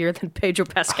this year than Pedro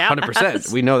Pascal.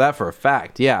 100%. We know that for a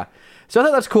fact. Yeah. So I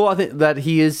thought that's cool. I think that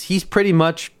he's pretty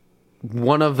much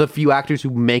one of the few actors who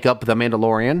make up The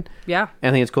Mandalorian. Yeah. And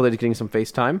I think it's cool that he's getting some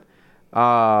FaceTime. So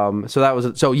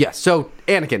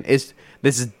Anakin is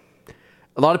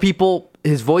a lot of people.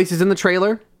 His voice is in the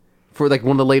trailer. For like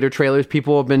one of the later trailers,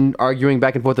 people have been arguing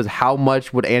back and forth as how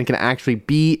much would Anakin actually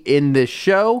be in this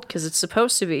show. Because it's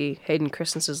supposed to be Hayden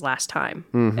Christensen's last time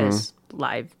as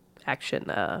live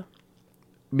action.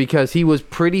 Because he was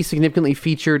pretty significantly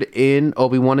featured in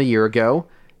Obi-Wan a year ago.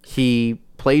 He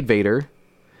played Vader.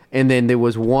 And then there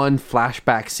was one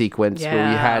flashback sequence where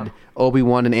we had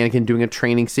Obi-Wan and Anakin doing a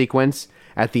training sequence.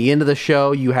 At the end of the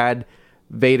show, you had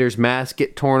Vader's mask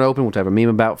get torn open, which I have a meme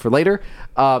about for later,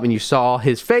 and you saw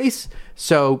his face.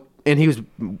 And he was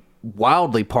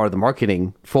wildly part of the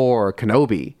marketing for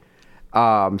Kenobi.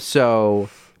 So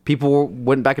People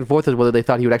went back and forth as whether they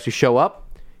thought he would actually show up.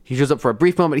 He shows up for a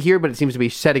brief moment here, but it seems to be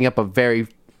setting up a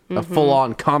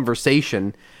full-on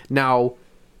conversation. Now,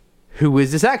 who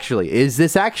is this actually? Is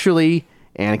this actually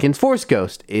Anakin's Force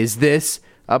Ghost? Is this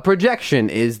a projection?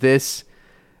 Is this...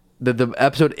 The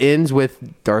episode ends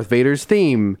with Darth Vader's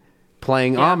theme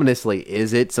playing ominously.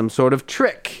 Is it some sort of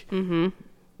trick? Mm-hmm.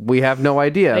 We have no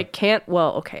idea. It can't...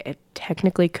 Well, okay, it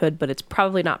technically could, but it's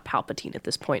probably not Palpatine at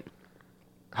this point.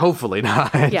 Hopefully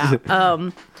not. Yeah.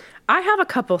 I have a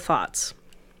couple thoughts.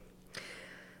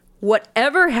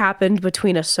 Whatever happened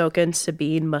between Ahsoka and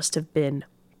Sabine must have been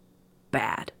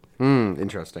bad.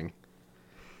 Interesting.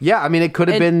 Yeah, I mean, it could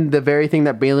have been the very thing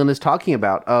that Balin is talking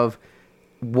about of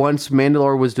once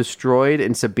Mandalore was destroyed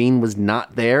and Sabine was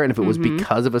not there, and if it was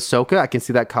because of Ahsoka, I can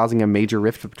see that causing a major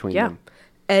rift between them.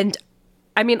 And,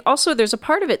 I mean, also, there's a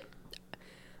part of it...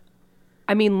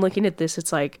 I mean, looking at this,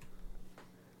 it's like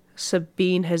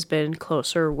Sabine has been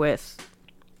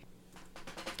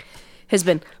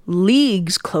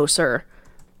leagues closer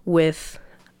with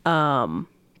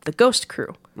the Ghost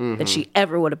crew than she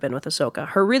ever would have been with Ahsoka.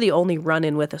 Her really only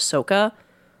run-in with Ahsoka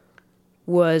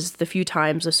was the few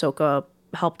times Ahsoka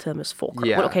helped them as Fulcrum.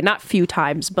 Yeah. Well, okay, not few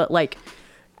times, but like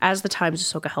as the times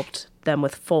Ahsoka helped them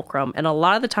with Fulcrum. And a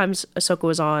lot of the times Ahsoka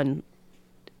was on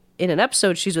in an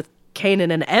episode, she's with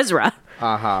Kanan and Ezra.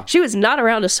 She was not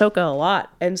around Ahsoka a lot.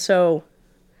 And so...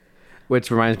 Which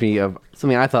reminds me of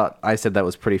something I thought I said that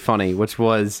was pretty funny, which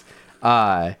was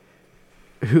Sabine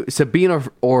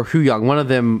or Huyang, one of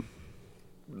them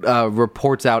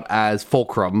reports out as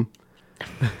Fulcrum.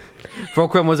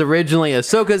 Fulcrum was originally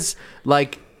Ahsoka's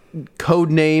like code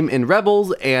name in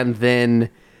Rebels, and then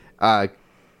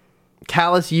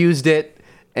Callus used it,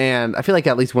 and I feel like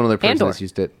at least one other person has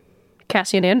used it.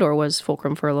 Cassian Andor was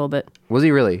Fulcrum for a little bit. Was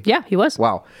he really? Yeah, he was.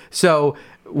 Wow. So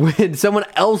when someone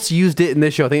else used it in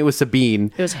this show, I think it was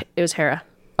Sabine. It was Hera.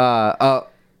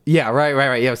 Yeah, right.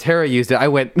 Yeah, it was Hera used it. I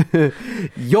went,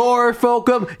 you're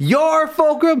Fulcrum, I'm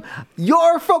Fulcrum.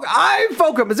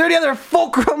 Is there any other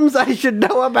Fulcrums I should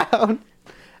know about?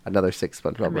 Another 6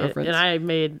 SpongeBob reference. And I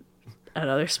made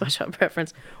another SpongeBob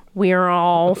reference. We're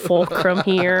all Fulcrum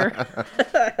here.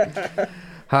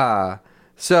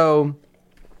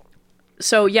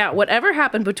 So yeah, whatever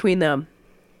happened between them,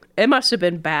 it must have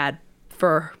been bad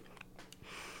for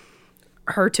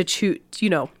her to choose,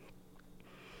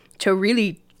 to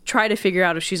really try to figure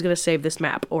out if she's going to save this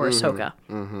map or Ahsoka.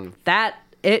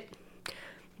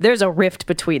 There's a rift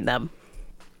between them.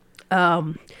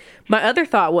 My other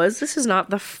thought was, this is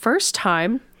not the first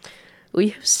time we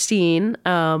have seen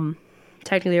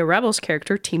technically a Rebels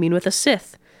character teaming with a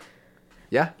Sith.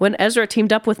 Yeah. When Ezra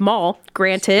teamed up with Maul,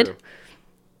 granted,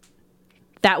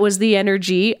 that was the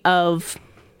energy of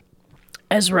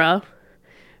Ezra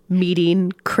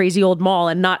meeting crazy old Maul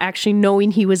and not actually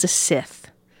knowing he was a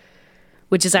Sith,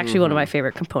 which is actually one of my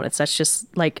favorite components. That's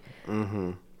just like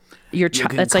you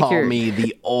can call me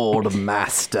the old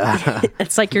master.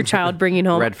 It's like your child bringing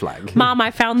home red flag. Mom,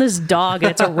 I found this dog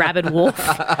and it's a rabid wolf.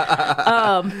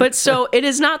 But so it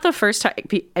is not the first time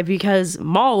because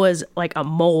Maul was like a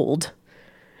mold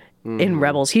in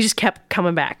Rebels. He just kept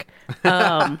coming back.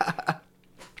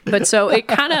 But so it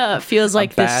kind of feels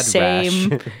like the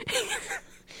same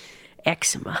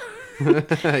eczema.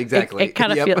 Exactly. It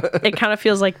kind of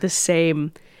feels like the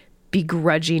same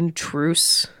begrudging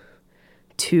truce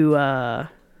to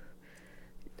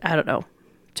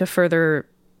to further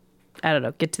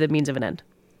get to the means of an end.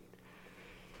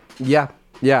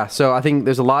 Yeah. So I think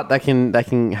there's a lot that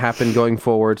can happen going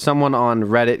forward. Someone on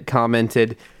Reddit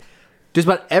commented, just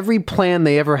about every plan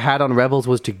they ever had on Rebels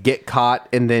was to get caught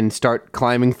and then start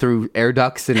climbing through air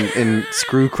ducts and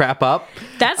screw crap up.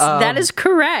 That is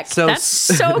correct. That's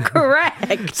so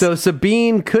correct. So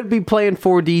Sabine could be playing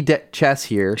 4D chess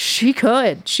here. She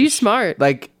could. She's smart.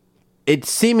 Like, it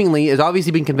seemingly is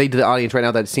obviously being conveyed to the audience right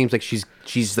now that it seems like she's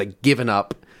like given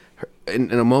up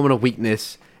in a moment of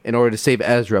weakness in order to save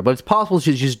Ezra. But it's possible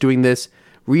she's just doing this,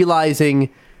 realizing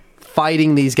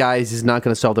fighting these guys is not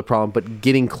going to solve the problem, but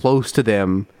getting close to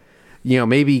them,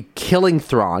 maybe killing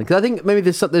Thrawn. Because I think maybe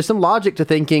there's some logic to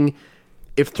thinking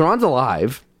if Thrawn's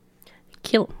alive,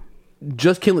 kill him.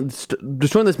 Just killing,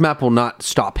 destroying this map will not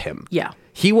stop him. Yeah.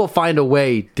 He will find a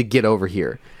way to get over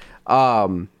here.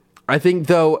 I think,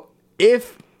 though,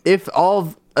 if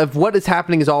all of what is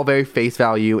happening is all very face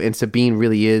value and Sabine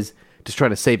really is just trying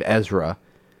to save Ezra,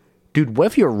 dude, what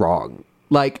if you're wrong?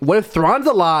 Like, what if Thrawn's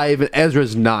alive and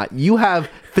Ezra's not? You have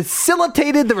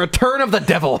facilitated the return of the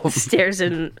devil. Stares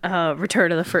in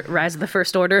Return of the Rise of the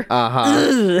First Order.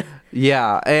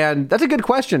 Yeah, and that's a good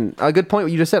question. A good point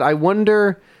what you just said. I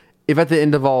wonder if at the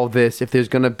end of all of this, if there's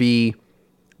going to be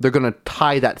they're going to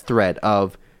tie that thread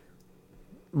of,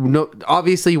 no,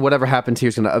 obviously whatever happens here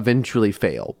is going to eventually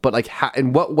fail, but like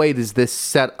in what way does this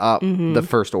set up the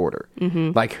First Order?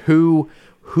 Like who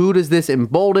does this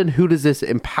embolden? Who does this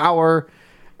empower?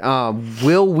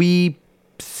 Will we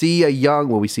see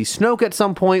Snoke at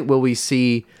some point? Will we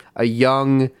see a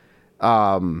young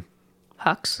Hux?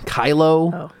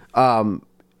 Kylo?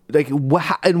 Like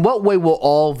in what way will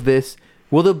all of this,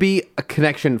 will there be a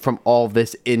connection from all of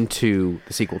this into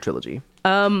the sequel trilogy?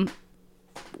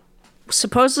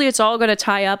 Supposedly it's all going to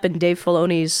tie up in Dave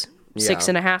Filoni's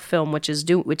 6.5 film, which is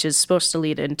supposed to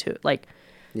lead into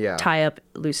tie up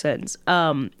loose ends.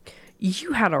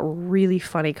 You had a really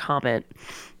funny comment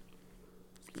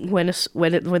when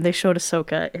they showed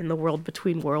Ahsoka in the World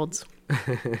Between Worlds.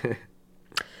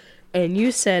 And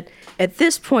you said, at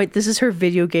this point, this is her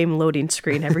video game loading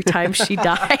screen every time she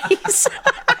dies.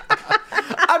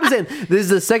 I'm just saying, this is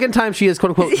the second time she has quote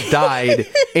unquote died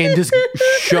and just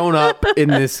shown up in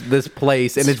this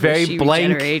place, and it's very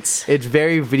blank. Regenerates. It's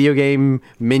very video game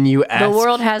menu-esque. The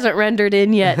world hasn't rendered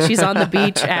in yet. She's on the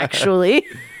beach, actually.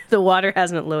 The water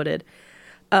hasn't loaded.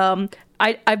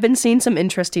 I've been seeing some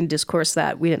interesting discourse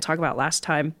that we didn't talk about last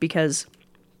time, because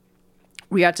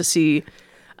we got to see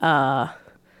Mon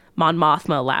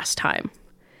Mothma last time,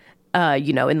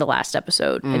 in the last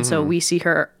episode. And so we see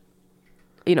her,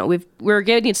 we're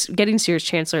getting Sears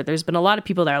Chancellor. There's been a lot of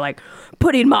people that are like,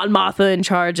 putting Mon Mothma in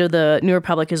charge of the New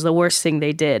Republic is the worst thing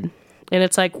they did. And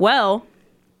it's like, well,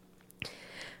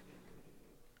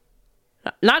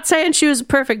 not saying she was a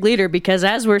perfect leader, because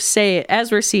as we're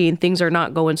seeing, things are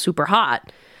not going super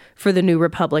hot for the New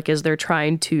Republic as they're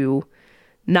trying to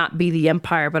not be the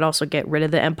Empire, but also get rid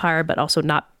of the Empire, but also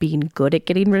not being good at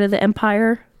getting rid of the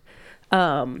Empire.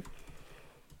 I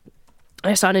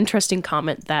saw an interesting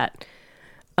comment that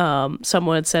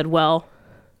someone had said, well,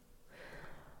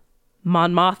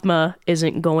 Mon Mothma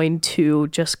isn't going to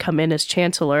just come in as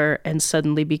Chancellor and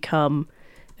suddenly become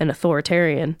an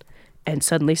authoritarian and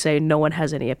suddenly say no one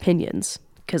has any opinions,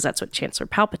 because that's what Chancellor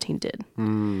Palpatine did.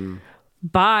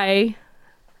 By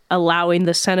allowing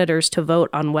the senators to vote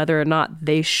on whether or not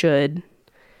they should,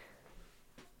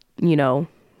 deactivate,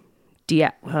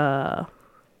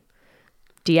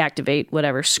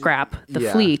 whatever, scrap the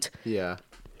fleet. Yeah.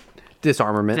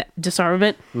 Disarmament.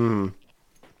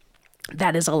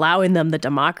 That is allowing them the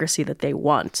democracy that they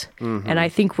want. And I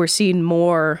think we're seeing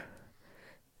more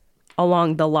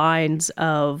along the lines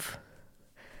of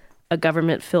a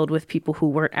government filled with people who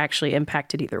weren't actually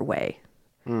impacted either way.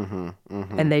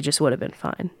 And they just would have been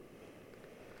fine.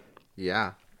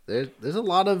 Yeah. There's a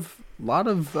lot of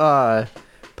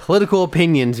political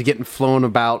opinions getting flown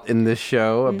about in this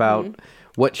show about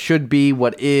what should be,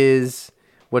 what is,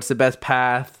 what's the best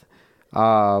path.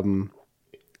 It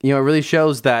really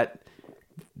shows that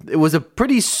it was a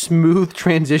pretty smooth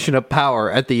transition of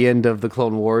power at the end of the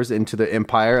Clone Wars into the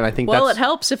Empire, and I think it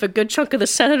helps if a good chunk of the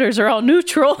senators are all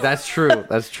neutral. That's true.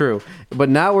 That's true. But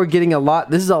now we're getting a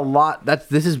lot. This is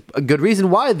a good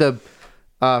reason why the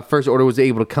First Order was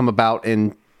able to come about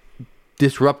and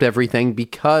disrupt everything,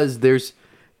 because the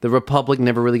Republic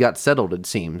never really got settled. It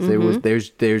seems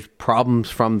there's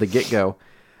problems from the get-go.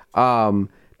 To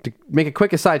make a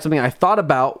quick aside, something I thought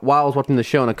about while I was watching the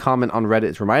show, and a comment on Reddit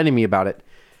is reminding me about it.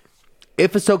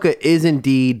 If Ahsoka is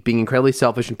indeed being incredibly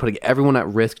selfish and putting everyone at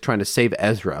risk trying to save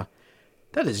Ezra,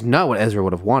 that is not what Ezra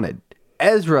would have wanted.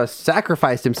 Ezra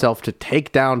sacrificed himself to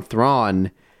take down Thrawn.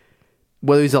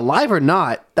 Whether he's alive or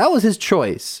not, that was his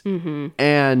choice.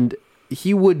 And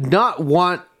he would not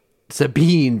want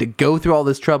Sabine to go through all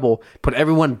this trouble, put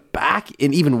everyone back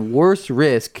in even worse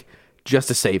risk just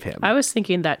to save him. I was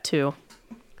thinking that too.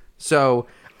 So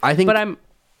I think,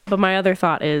 but my other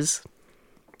thought is,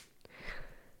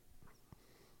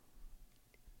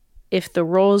 if the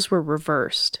roles were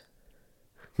reversed,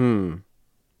 I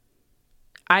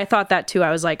thought that too. I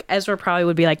was like, Ezra probably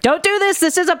would be like, "Don't do this.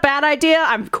 This is a bad idea.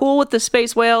 I'm cool with the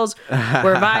space whales.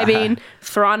 We're vibing.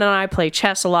 Thrawn and I play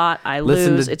chess a lot. I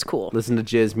lose. It's cool. Listen to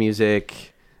jizz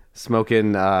music,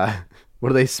 smoking. What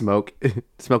do they smoke?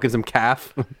 Smoking some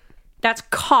calf." That's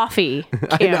coffee,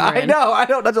 Cameron. I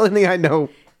know. That's the only thing I know.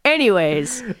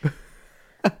 Anyways.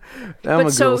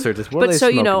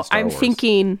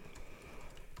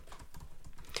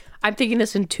 I'm thinking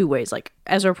this in two ways. Like,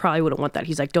 Ezra probably wouldn't want that.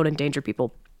 He's like, don't endanger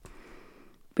people.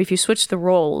 But if you switch the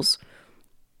roles,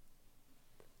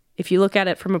 if you look at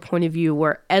it from a point of view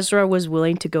where Ezra was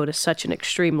willing to go to such an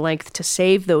extreme length to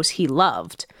save those he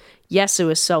loved, yes, it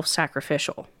was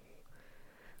self-sacrificial.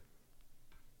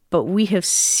 But we have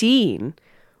seen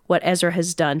what Ezra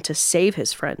has done to save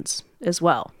his friends as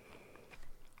well.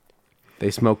 They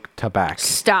smoke tobacco.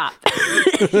 Stop.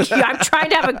 I'm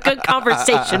trying to have a good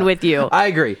conversation with you. I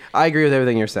agree with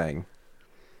everything you're saying.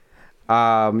 You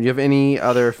have any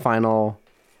other final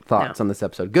thoughts on this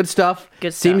episode? Good stuff.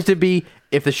 Seems to be,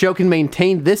 if the show can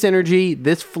maintain this energy,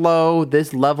 this flow,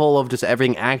 this level of just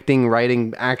everything, acting,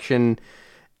 writing, action,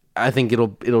 I think it'll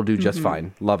do just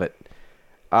fine. Love it.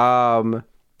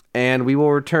 And we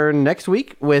will return next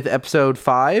week with episode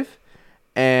 5.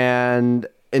 And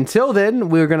until then,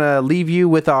 we're going to leave you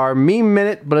with our meme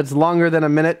minute, but it's longer than a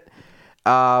minute.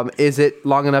 Is it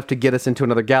long enough to get us into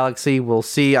another galaxy? We'll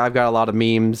see. I've got a lot of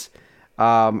memes.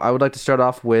 I would like to start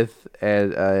off with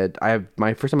I have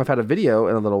my first time I've had a video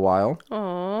in a little while.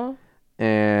 Aww.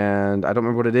 And I don't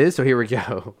remember what it is, so here we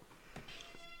go.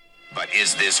 But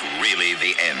is this really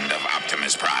the end of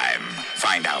Optimus Prime?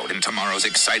 Find out in tomorrow's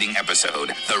exciting episode,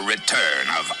 The Return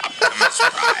of Optimus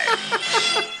Prime.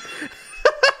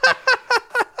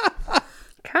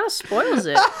 Kind of spoils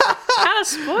it. If you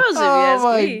ask me. Oh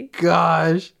my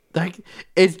gosh.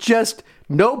 It's just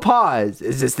no pause.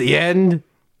 Is this the end?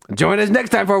 Join us next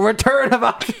time for Return of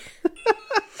Optimus.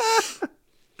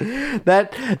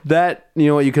 That you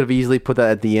know what, you could have easily put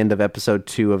that at the end of episode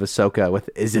 2 of Ahsoka with,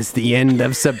 is this the end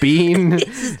of Sabine?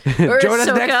 Join us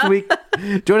next week.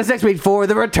 Join us next week for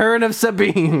the return of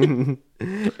Sabine.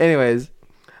 Anyways,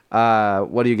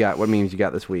 what do you got? What memes you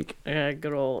got this week? Good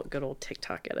old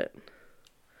TikTok edit.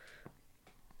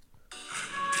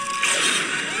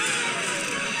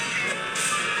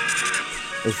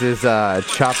 This is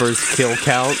Chopper's kill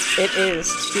count. It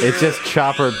is. It's just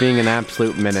Chopper being an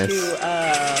absolute menace.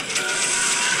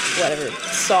 Whatever,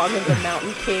 Song of the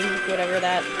Mountain King, whatever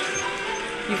that.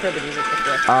 You've heard the music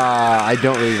before. I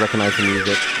don't really recognize the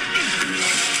music.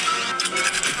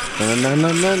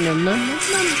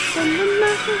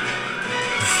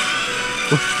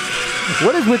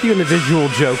 What is with you in the visual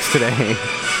jokes today?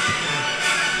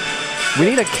 We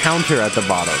need a counter at the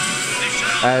bottom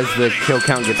as the kill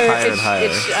count gets higher and higher.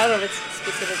 I don't know if it's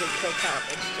specifically kill count.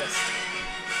 It's just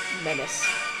menace.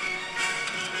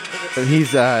 And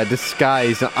he's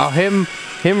disguised. Him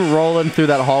rolling through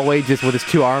that hallway just with his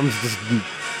 2 arms, just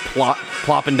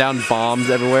plopping down bombs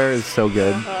everywhere is so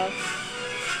good. It's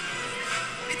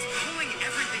pulling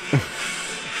everything.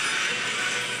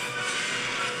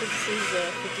 This is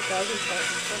 50,000 stars.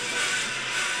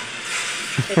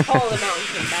 They follow the mountain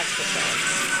king. That's the song.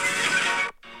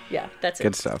 Yeah, that's it.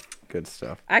 Good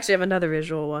stuff. I actually have another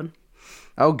visual one.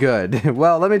 Oh, good.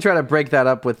 Well, let me try to break that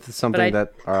up with something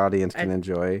that our audience can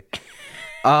enjoy.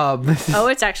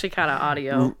 It's actually kind of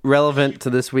audio. Relevant to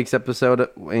this week's episode,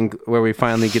 where we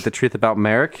finally get the truth about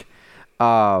Merrick.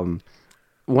 One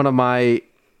of my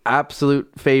absolute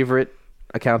favorite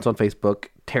accounts on Facebook,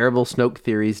 Terrible Snoke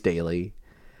Theories Daily.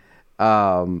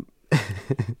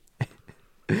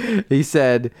 He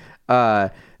said,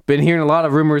 been hearing a lot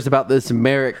of rumors about this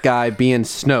Merrick guy being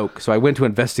Snoke, so I went to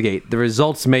investigate. The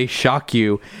results may shock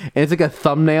you. And it's like a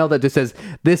thumbnail that just says,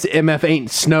 "This MF ain't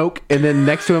Snoke," and then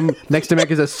next to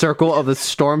Merrick is a circle of the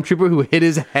stormtrooper who hit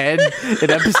his head in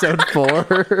episode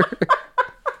 4.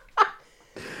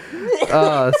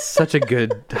 Such a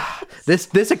good.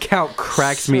 This account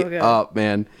cracks me up,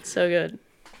 man. So good.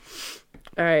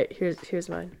 All right, here's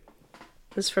mine.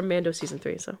 This is from Mando season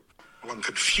 3. So. I'm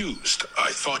confused. I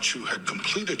thought you had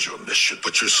completed your mission,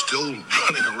 but you're still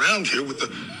running around here with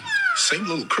the same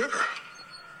little critter.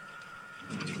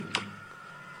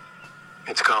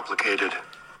 It's complicated.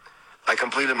 I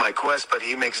completed my quest, but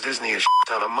he makes Disney a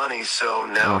ton of money, so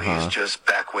now he's just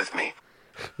back with me.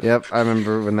 Yep, I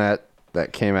remember when that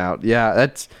came out. Yeah,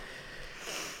 that's...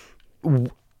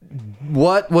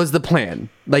 What was the plan?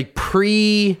 Like,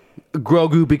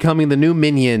 pre-Grogu becoming the new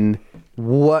minion...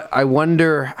 What I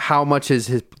wonder how much is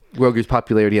Grogu's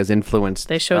popularity has influenced.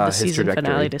 They showed the season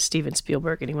finale to Steven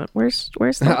Spielberg, and he went, "Where's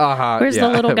the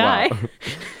little guy?" Wow.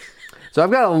 So I've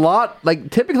got a lot.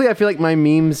 Like typically, I feel like my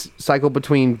memes cycle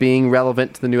between being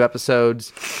relevant to the new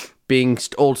episodes, being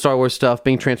old Star Wars stuff,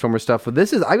 being Transformers stuff. But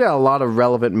I got a lot of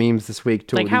relevant memes this week.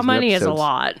 To like how many is a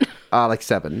lot? Like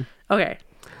 7. Okay.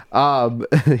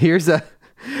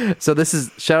 So this is,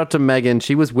 shout out to Megan.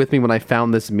 She was with me when I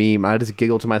found this meme. I just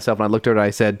giggled to myself and I looked at her and I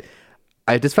said,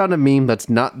 I just found a meme that's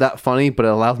not that funny, but it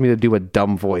allows me to do a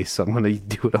dumb voice. So I'm going to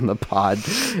do it on the pod.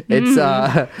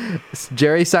 It's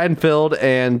Jerry Seinfeld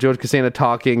and George Costanza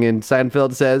talking, and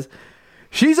Seinfeld says,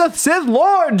 "She's a Sith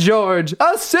Lord, George,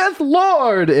 a Sith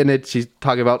Lord." And she's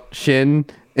talking about Shin.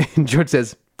 And George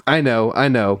says, I know.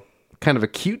 Kind of a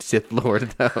cute Sith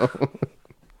Lord, though.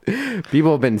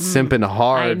 People have been simping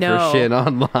hard for Shin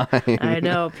online. I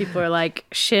know. People are like,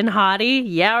 "Shin hottie?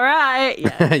 Yeah, right."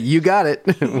 Yeah. You got it.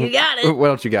 You got it.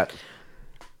 What else you got?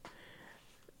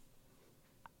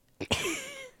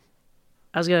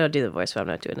 I was gonna do the voice, but I'm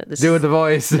not doing it. Do the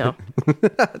voice. No.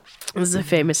 This is a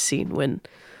famous scene when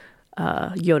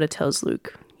Yoda tells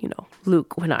Luke,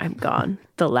 Luke, when I'm gone,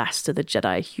 the last of the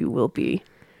Jedi you will be.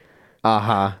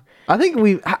 I think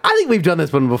we've done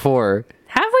this one before.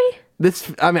 Have we?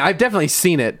 I've definitely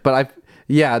seen it, but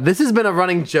this has been a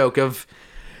running joke of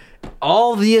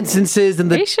all the instances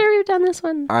and Are you sure we've done this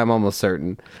one? I'm almost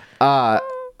certain.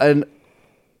 And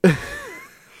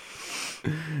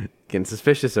getting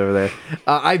suspicious over there.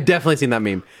 I've definitely seen that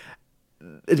meme.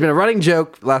 It's been a running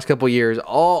joke the last couple of years,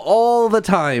 all the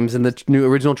times in the new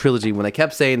original trilogy when they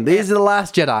kept saying, these are the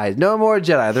last Jedi, no more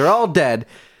Jedi, they're all dead.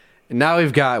 And now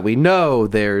we know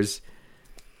there's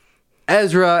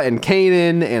Ezra and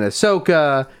Kanan and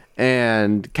Ahsoka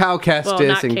and Cal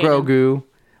Kestis and Kanan. Grogu.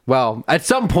 Well, at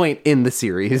some point in the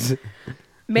series.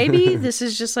 Maybe this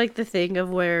is just like the thing of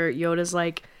where Yoda's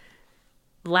like,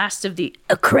 last of the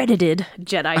accredited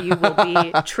Jedi, you will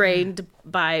be trained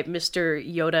by Mr.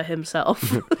 Yoda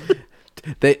himself.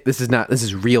 This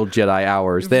is real Jedi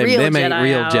hours. They make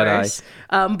real Jedi.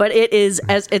 But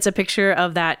it's a picture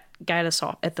of that guy I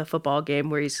saw at the football game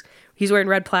where he's wearing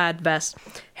red plaid vest,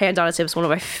 hands on his hips. One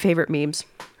of my favorite memes.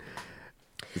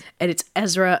 And it's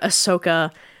Ezra,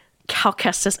 Ahsoka, Cal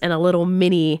Kestis, and a little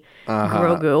mini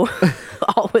Grogu,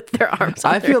 all with their arms.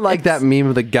 I feel like that meme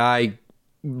of the guy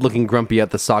looking grumpy at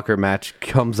the soccer match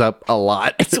comes up a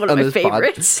lot. It's one of my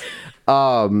favorites.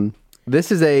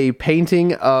 This is a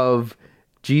painting of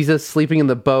Jesus sleeping in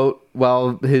the boat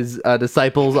while his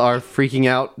disciples are freaking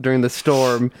out during the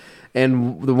storm,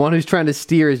 and the one who's trying to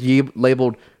steer is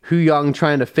labeled Hu Yang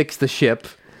trying to fix the ship.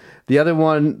 The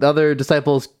other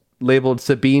disciples labeled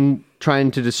Sabine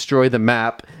trying to destroy the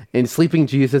map, and sleeping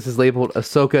Jesus is labeled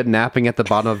Ahsoka napping at the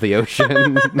bottom of the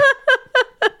ocean.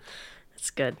 That's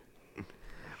good.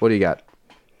 What do you got?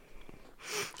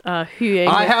 Hu Yang.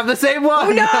 I have the same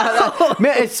one. Oh, no!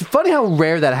 Man, it's funny how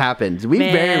rare that happens. We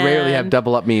very rarely have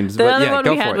double up memes. The but other yeah, one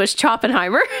go we for had it. was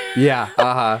Choppenheimer.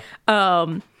 Yeah.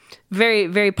 Very,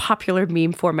 very popular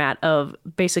meme format of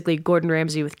basically Gordon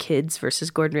Ramsay with kids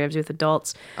versus Gordon Ramsay with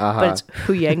adults. But it's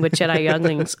Hu Yang with Jedi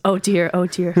younglings. Oh dear,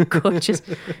 gorgeous.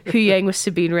 Hu Yang with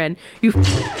Sabine Wren. You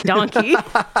donkey.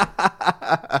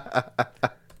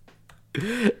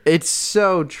 It's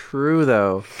so true,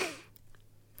 though.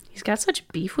 He's got such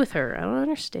beef with her. I don't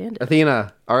understand it.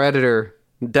 Athena, our editor,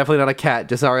 definitely not a cat,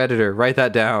 just our editor. Write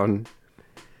that down.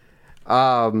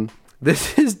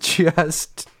 This is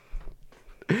just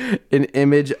an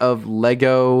image of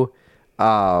Lego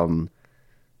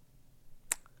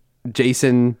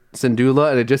Jason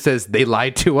Sandula, and it just says they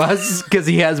lied to us because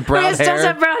he has brown hair. Does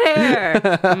have brown hair.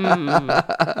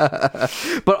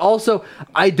 But also,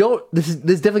 this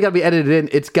definitely got to be edited in.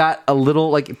 It's got a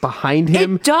little like behind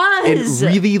him. It does.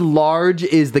 And really large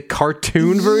is the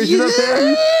cartoon version of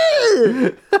him.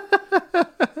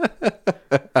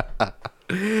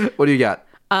 What do you got?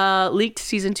 Leaked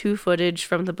season 2 footage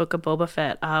from the Book of Boba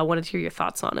Fett. I wanted to hear your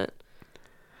thoughts on it.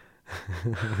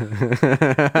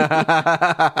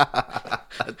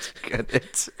 That's good.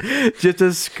 It's just a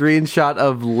screenshot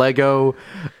of Lego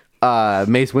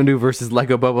Mace Windu versus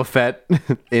Lego Boba Fett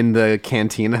in the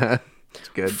cantina. It's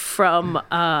good. From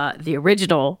the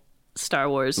original Star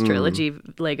Wars trilogy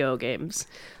Lego games.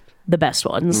 The best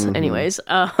ones, anyways.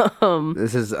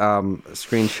 This is a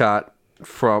screenshot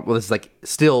this is like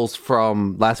stills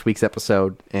from last week's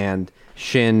episode, and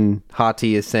Shin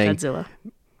Hati is saying Godzilla.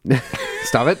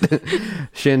 Stop it.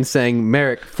 Shin saying,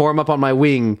 Merrick, form up on my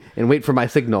wing and wait for my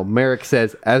signal. Merrick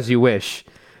says, as you wish.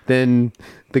 Then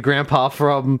the grandpa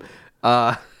from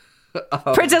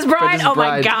Princess Bride? Oh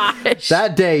my gosh.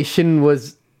 That day, Shin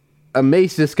was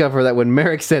amazed to discover that when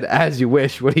Merrick said, as you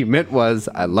wish, what he meant was,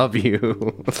 I love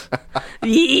you.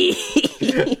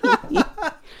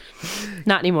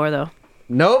 Not anymore, though.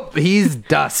 Nope, he's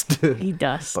dust. He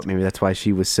dust. But maybe that's why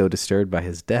she was so disturbed by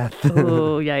his death.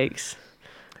 Oh, yikes.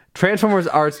 Transformers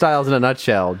art styles in a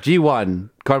nutshell. G1,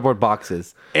 cardboard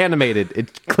boxes. Animated,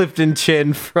 it's Clifton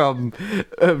Chin from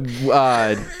Fairly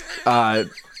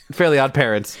Odd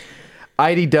Parents.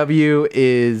 IDW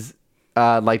is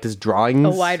like this drawings. A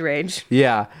wide range.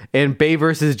 Yeah, and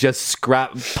Bayverse is just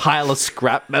pile of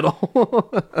scrap metal.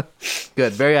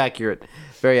 Good, very accurate.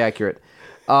 Very accurate.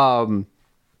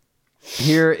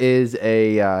 Here is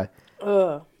a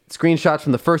screenshot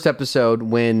from the first episode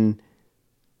when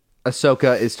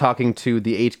Ahsoka is talking to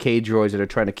the HK droids that are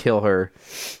trying to kill her,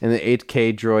 and the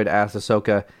HK droid asks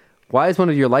Ahsoka, "Why is one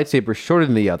of your lightsabers shorter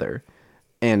than the other?"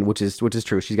 And which is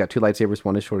true. She's got two lightsabers.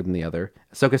 One is shorter than the other.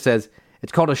 Ahsoka says,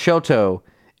 "It's called a shoto.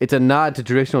 It's a nod to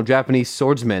traditional Japanese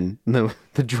swordsmen." And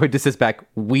the droid just says back,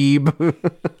 "Weeb."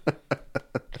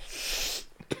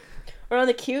 Or on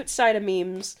the cute side of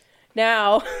memes.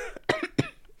 Now,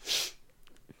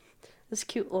 this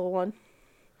cute little one.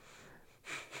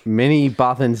 Many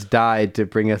Bothans died to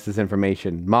bring us this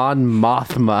information. Mon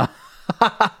Mothma.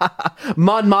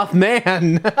 Mon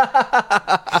Mothman.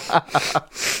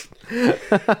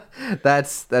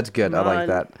 That's good. I like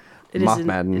that. It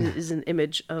is an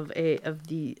image of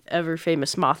the ever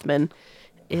famous Mothman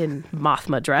in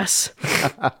Mothma dress.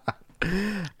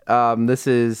 This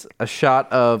is a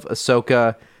shot of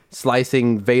Ahsoka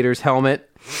slicing Vader's helmet,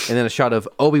 and then a shot of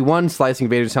Obi-Wan slicing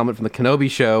Vader's helmet from the Kenobi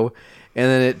show, and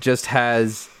then it just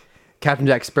has Captain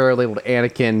Jack Sparrow labeled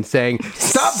Anakin saying,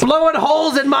 "Stop blowing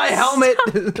holes in my helmet!"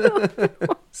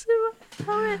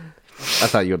 I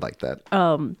thought you would like that.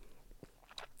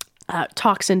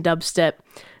 Toxin dubstep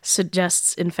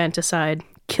suggests infanticide,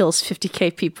 kills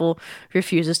 50k people,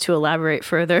 refuses to elaborate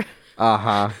further.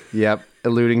 Yep.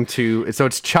 Alluding to, so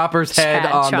it's Chopper's head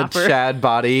on the Chad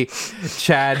body.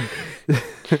 Chad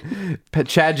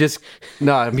just,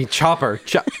 no, I mean Chopper.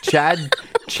 Chad,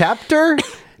 chapter?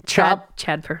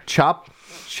 Chadper. Chop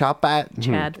at?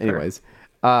 Chadper. Anyways.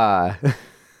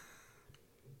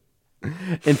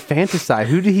 Infanticide.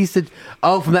 Who did he say?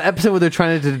 Oh, from the episode where they're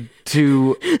trying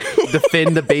to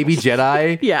defend the baby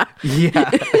Jedi? Yeah.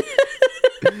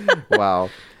 Wow.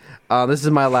 This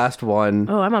is my last one.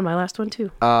 Oh, I'm on my last one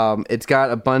too. It's got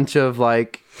a bunch of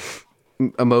like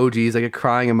emojis, like a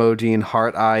crying emoji and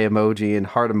heart eye emoji and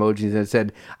heart emojis, and it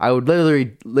said, "I would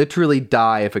literally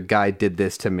die if a guy did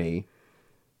this to me."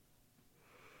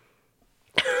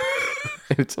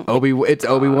 It's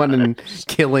Obi-Wan and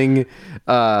killing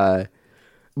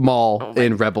Maul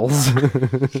in Rebels.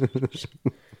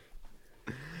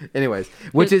 Anyways,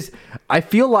 I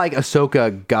feel like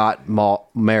Ahsoka got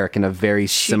Merrick in a very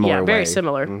similar way. Yeah, very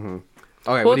similar. Mm-hmm.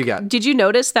 Okay, what do you got? Did you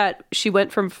notice that she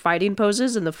went from fighting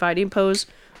poses, and the fighting pose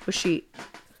was she...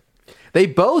 They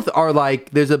both are like,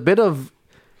 there's a bit of,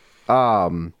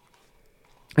 again,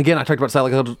 I talked about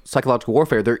psychological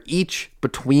warfare. They're each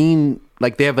between,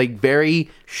 like, they have like very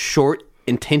short,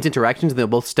 intense interactions, and they'll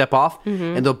both step off,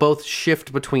 and they'll both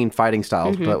shift between fighting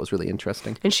styles. But that was really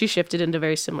interesting. And she shifted into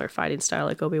very similar fighting style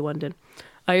like Obi-Wan did.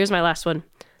 Here's my last one.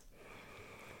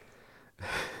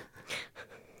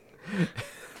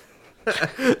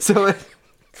 So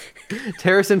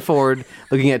Harrison Ford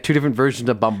looking at two different versions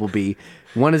of Bumblebee.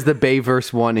 One is the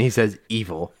Bayverse one, and he says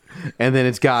evil. And then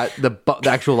it's got the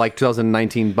actual like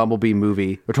 2019 Bumblebee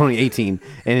movie, or 2018,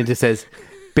 and it just says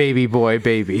baby boy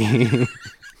baby.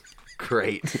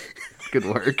 Great. Good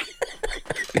work.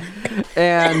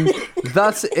 And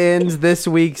thus ends this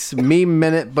week's Meme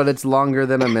Minute, but it's longer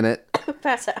than a minute.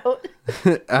 Pass out.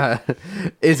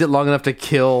 Is it long enough to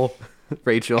kill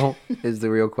Rachel is the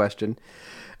real question.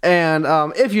 And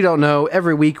if you don't know,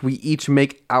 every week we each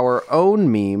make our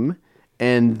own meme.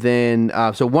 And then,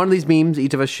 so one of these memes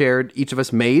each of us shared, each of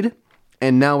us made.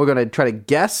 And now we're going to try to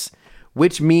guess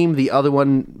which meme the other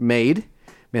one made.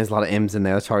 Man, there's a lot of M's in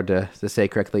there. It's hard to say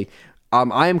correctly.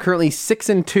 I am currently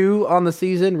 6-2 on the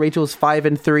season. Rachel's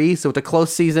 5-3, so it's a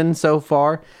close season so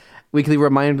far. Weekly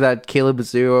reminder that Caleb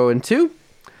is 0-2.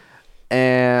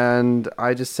 And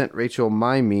I just sent Rachel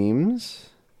my memes.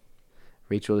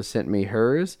 Rachel just sent me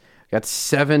hers. Got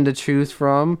 7 to choose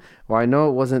from. Well, I know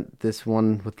it wasn't this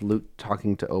one with Luke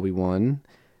talking to Obi-Wan.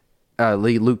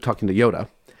 Luke talking to Yoda.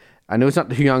 I know it's not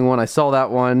the young one. I saw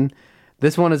that one.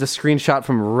 This one is a screenshot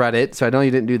from Reddit, so I know you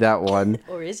didn't do that one.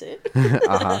 Or is it?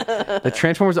 The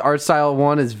Transformers art style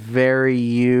one is very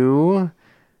you.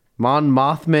 Mon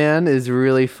Mothman is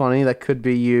really funny. That could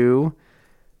be you.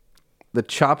 The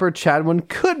Chopper Chad one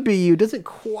could be you. Doesn't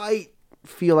quite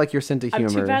feel like your sense of humor.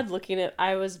 I'm too bad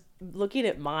I was looking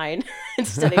at mine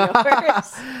instead of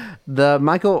yours.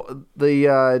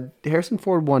 The Harrison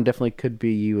Ford one definitely could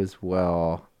be you as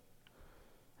well.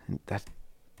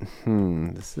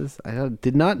 I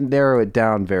did not narrow it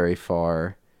down very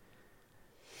far.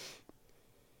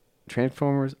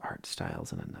 Transformers art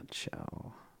styles in a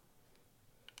nutshell.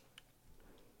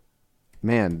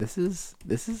 Man, this is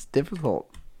difficult.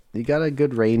 You got a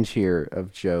good range here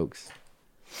of jokes.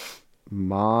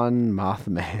 Mon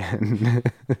Mothman.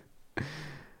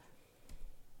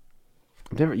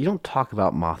 You don't talk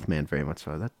about Mothman very much,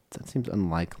 so that seems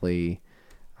unlikely.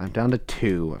 I'm down to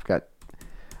 2.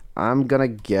 I'm gonna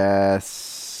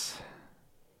guess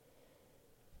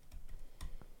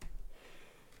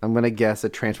a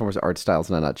Transformers art styles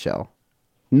in a nutshell.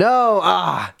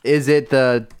 No! Is it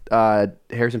the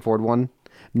Harrison Ford one?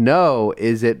 No.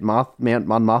 Is it Mon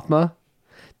Mothma?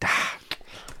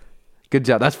 Good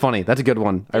job. That's funny. That's a good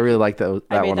one. I really like that one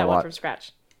a lot. I made that one from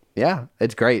scratch. Yeah,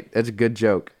 it's great. It's a good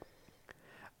joke.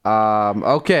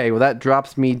 Okay, well that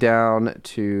drops me down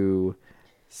to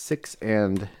 6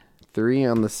 and 3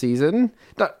 on the season.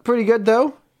 Not pretty good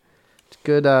though. It's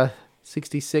good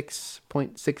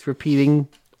 66.6 repeating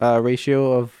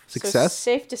ratio of success.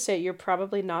 So safe to say you're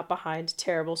probably not behind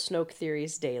terrible Snoke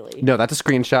theories daily. No, that's a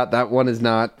screenshot. That one is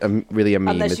not really a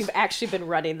meme. Unless you've actually been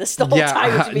running this the whole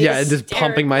time. Which means and just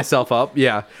pumping myself up.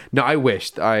 Yeah. No, I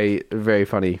wished. Very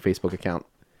funny Facebook account.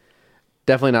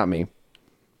 Definitely not me.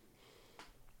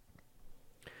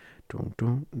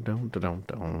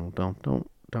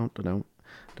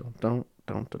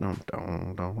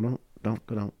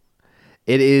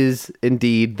 It is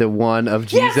indeed the one of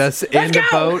Jesus in the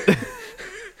boat.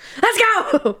 Let's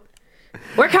go!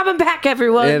 We're coming back,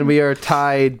 everyone. And we are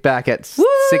tied back at 6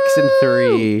 and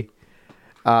 3.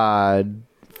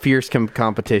 Fierce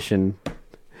competition.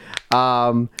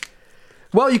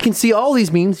 Well, you can see all these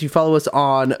memes if you follow us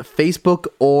on Facebook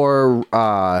or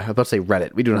I was about to say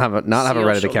Reddit. We do not have a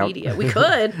Reddit account. Media. We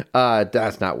could.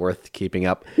 That's not worth keeping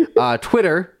up.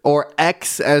 Twitter or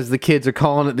X, as the kids are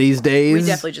calling it these days. We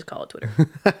definitely just call it Twitter.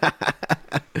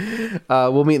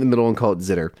 We'll meet in the middle and call it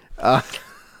Zitter.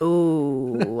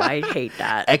 Ooh, I hate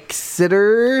that.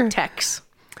 Exeter. Tex.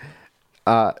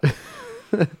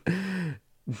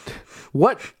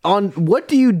 What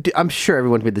do you do? I'm sure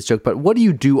everyone made this joke, but what do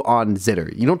you do on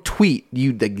Zitter? You don't tweet.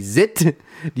 You like zit? Do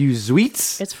you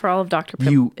zweets? It's for all of Dr.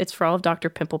 It's for all of Dr.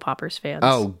 Pimple Popper's fans.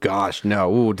 Oh gosh,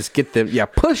 no. Ooh, just get them. Yeah,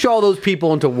 push all those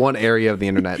people into one area of the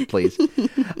internet, please.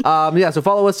 So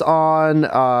follow us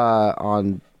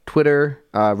on Twitter,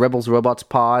 Rebels Robots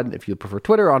Pod, if you prefer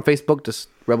Twitter. On Facebook, just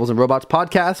Rebels and Robots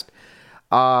Podcast.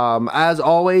 As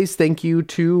always, thank you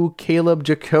to Caleb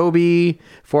Jacoby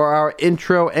for our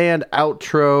intro and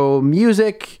outro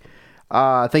music.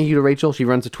 Thank you to Rachel. She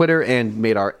runs the Twitter and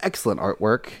made our excellent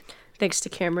artwork. Thanks to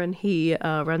Cameron. He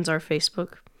runs our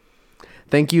Facebook.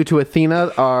 Thank you to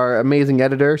Athena, our amazing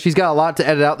editor. She's got a lot to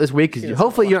edit out this week because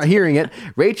hopefully you're not hearing it.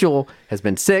 Rachel has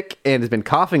been sick and has been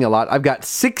coughing a lot. I've got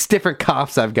 6 different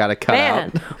coughs I've got to cut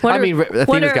out.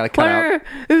 Athena's got to cut out.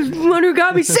 Wonder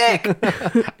got me sick.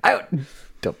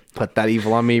 Don't put that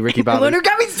evil on me, Ricky Bobby. Wonder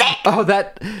got me sick. Oh,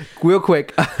 that real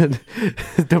quick.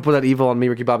 Don't put that evil on me,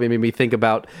 Ricky Bobby. Made me think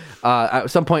about at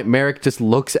some point Merrick just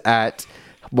looks at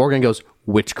Morgan and goes,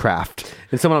 witchcraft.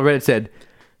 And someone on Reddit said,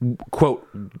 quote,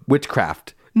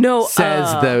 witchcraft. No,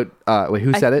 says wait,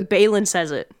 who said it? Balin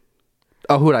says it.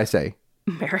 Oh, who did I say?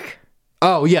 Merrick.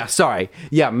 Oh, yeah, sorry.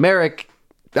 Yeah, Merrick.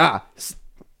 Gosh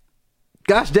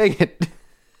dang it.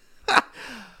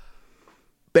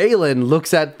 Balin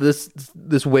looks at this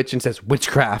witch and says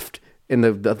witchcraft, and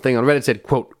the thing on Reddit said,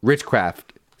 quote, richcraft,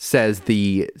 says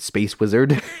the space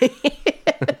wizard.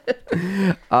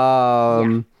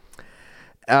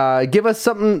 Give us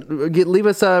something, leave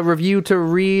us a review to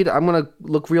read. I'm gonna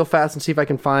look real fast and see if I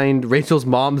can find Rachel's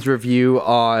mom's review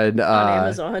on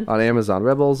Amazon.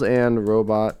 Rebels and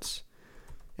Robots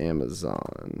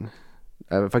Amazon.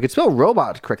 If I could spell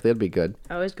robot correctly, that'd be good.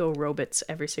 I always go robots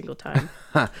every single time.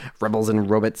 Rebels and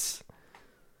Robots.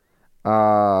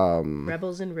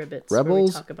 Rebels and Ribbits. Rebels where we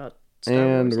talk about Star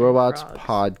and Wars Robots and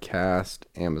podcast,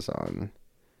 Amazon.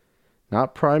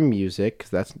 Not Prime Music,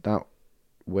 because that's not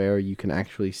where you can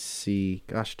actually see.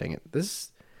 Gosh dang it.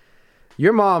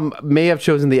 Your mom may have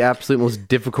chosen the absolute most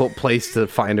difficult place to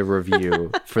find a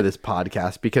review for this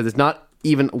podcast, because it's not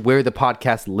even where the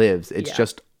podcast lives. It's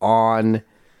just on...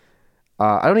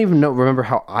 I don't even remember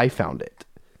how I found it.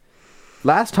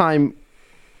 Last time,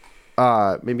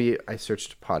 maybe I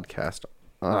searched podcast.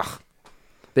 Ugh.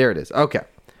 There it is. Okay.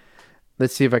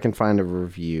 Let's see if I can find a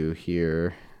review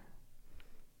here.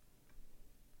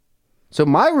 So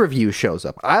my review shows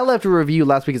up. I left a review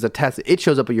last week as a test. It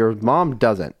shows up, but your mom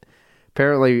doesn't.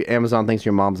 Apparently, Amazon thinks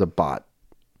your mom's a bot.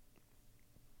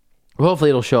 Well, hopefully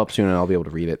it'll show up soon and I'll be able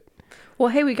to read it. Well,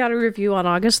 hey, we got a review on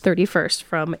August 31st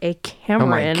from a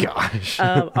Cameron. Oh my gosh.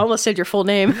 Almost said your full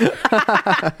name.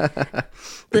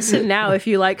 Listen now if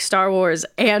you like Star Wars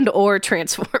and or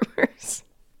Transformers.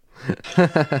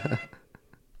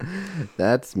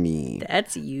 That's me.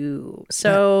 That's you.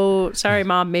 So, sorry,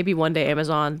 Mom. Maybe one day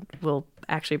Amazon will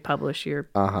actually publish your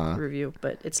review,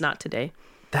 but it's not today.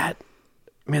 There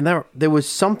was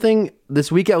something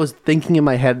this week I was thinking in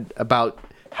my head about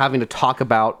having to talk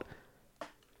about.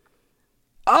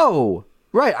 Oh,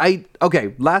 right.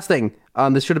 Okay, last thing.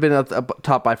 This should have been up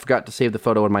top. I forgot to save the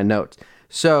photo in my notes.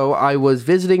 So I was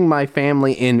visiting my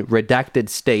family in Redacted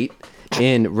State,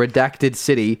 in Redacted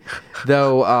City,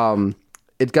 though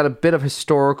it's got a bit of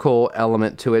historical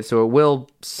element to it, so it will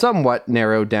somewhat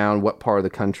narrow down what part of the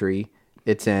country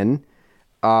it's in.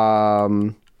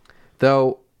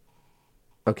 Though,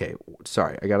 okay,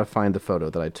 sorry, I gotta find the photo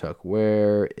that I took.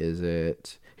 Where is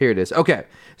it? Here it is. Okay,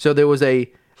 so there was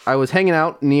a I was hanging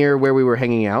out near where we were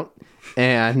hanging out,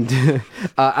 and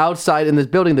outside in this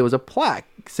building there was a plaque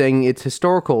saying its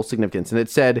historical significance, and it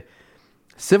said,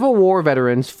 Civil War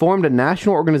veterans formed a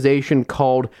national organization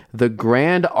called the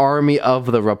Grand Army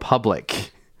of the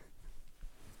Republic.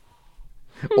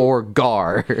 Or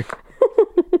GAR.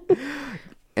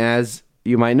 As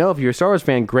you might know, if you're a Star Wars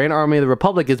fan, Grand Army of the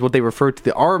Republic is what they refer to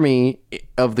the army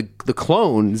of the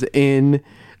clones in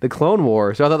the Clone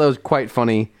War. So I thought that was quite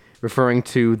funny, referring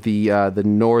to the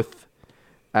North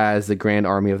as the Grand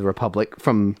Army of the Republic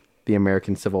from the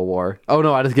American Civil War. Oh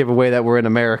no, I just gave away that we're in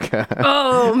America.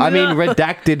 Oh, I mean,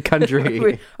 redacted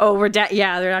country.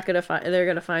 Yeah, they're not gonna find. They're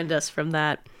gonna find us from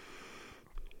that.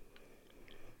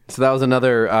 So that was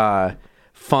another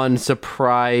fun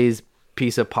surprise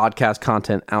piece of podcast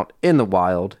content out in the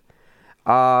wild.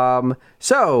 So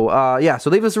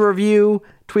leave us a review,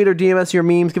 tweet or DM us your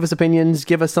memes, give us opinions,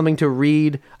 give us something to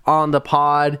read on the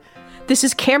pod. This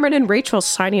is Cameron and Rachel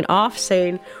signing off,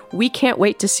 saying we can't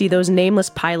wait to see those nameless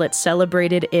pilots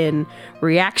celebrated in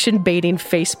reaction baiting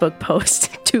Facebook posts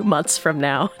 2 months from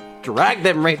now. Drag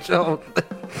them, Rachel.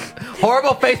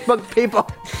 Horrible Facebook people.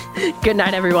 Good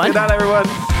night, everyone. Good night, everyone.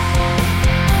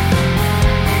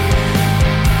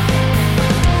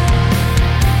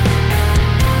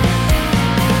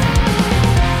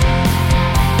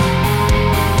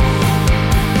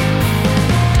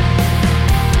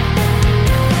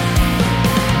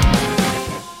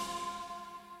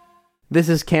 This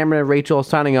is Cameron and Rachel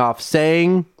signing off,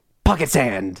 saying, Pocket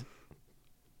Sand.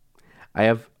 I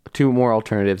have 2 more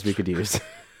alternatives we could use.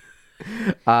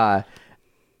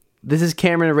 This is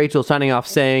Cameron and Rachel signing off,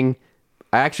 saying,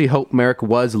 I actually hope Merrick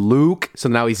was Luke, so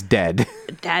now he's dead.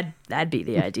 That'd be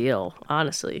the ideal,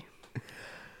 honestly.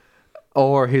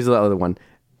 Or here's the other one.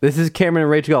 This is Cameron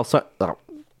and Rachel.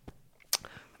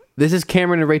 This is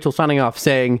Cameron and Rachel signing off,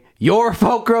 saying, You're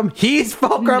Fulcrum, he's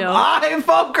Fulcrum, No. I'm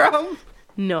Fulcrum.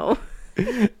 No.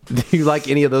 Do you like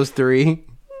any of those 3?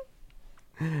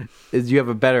 Do you have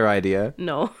a better idea?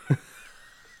 No.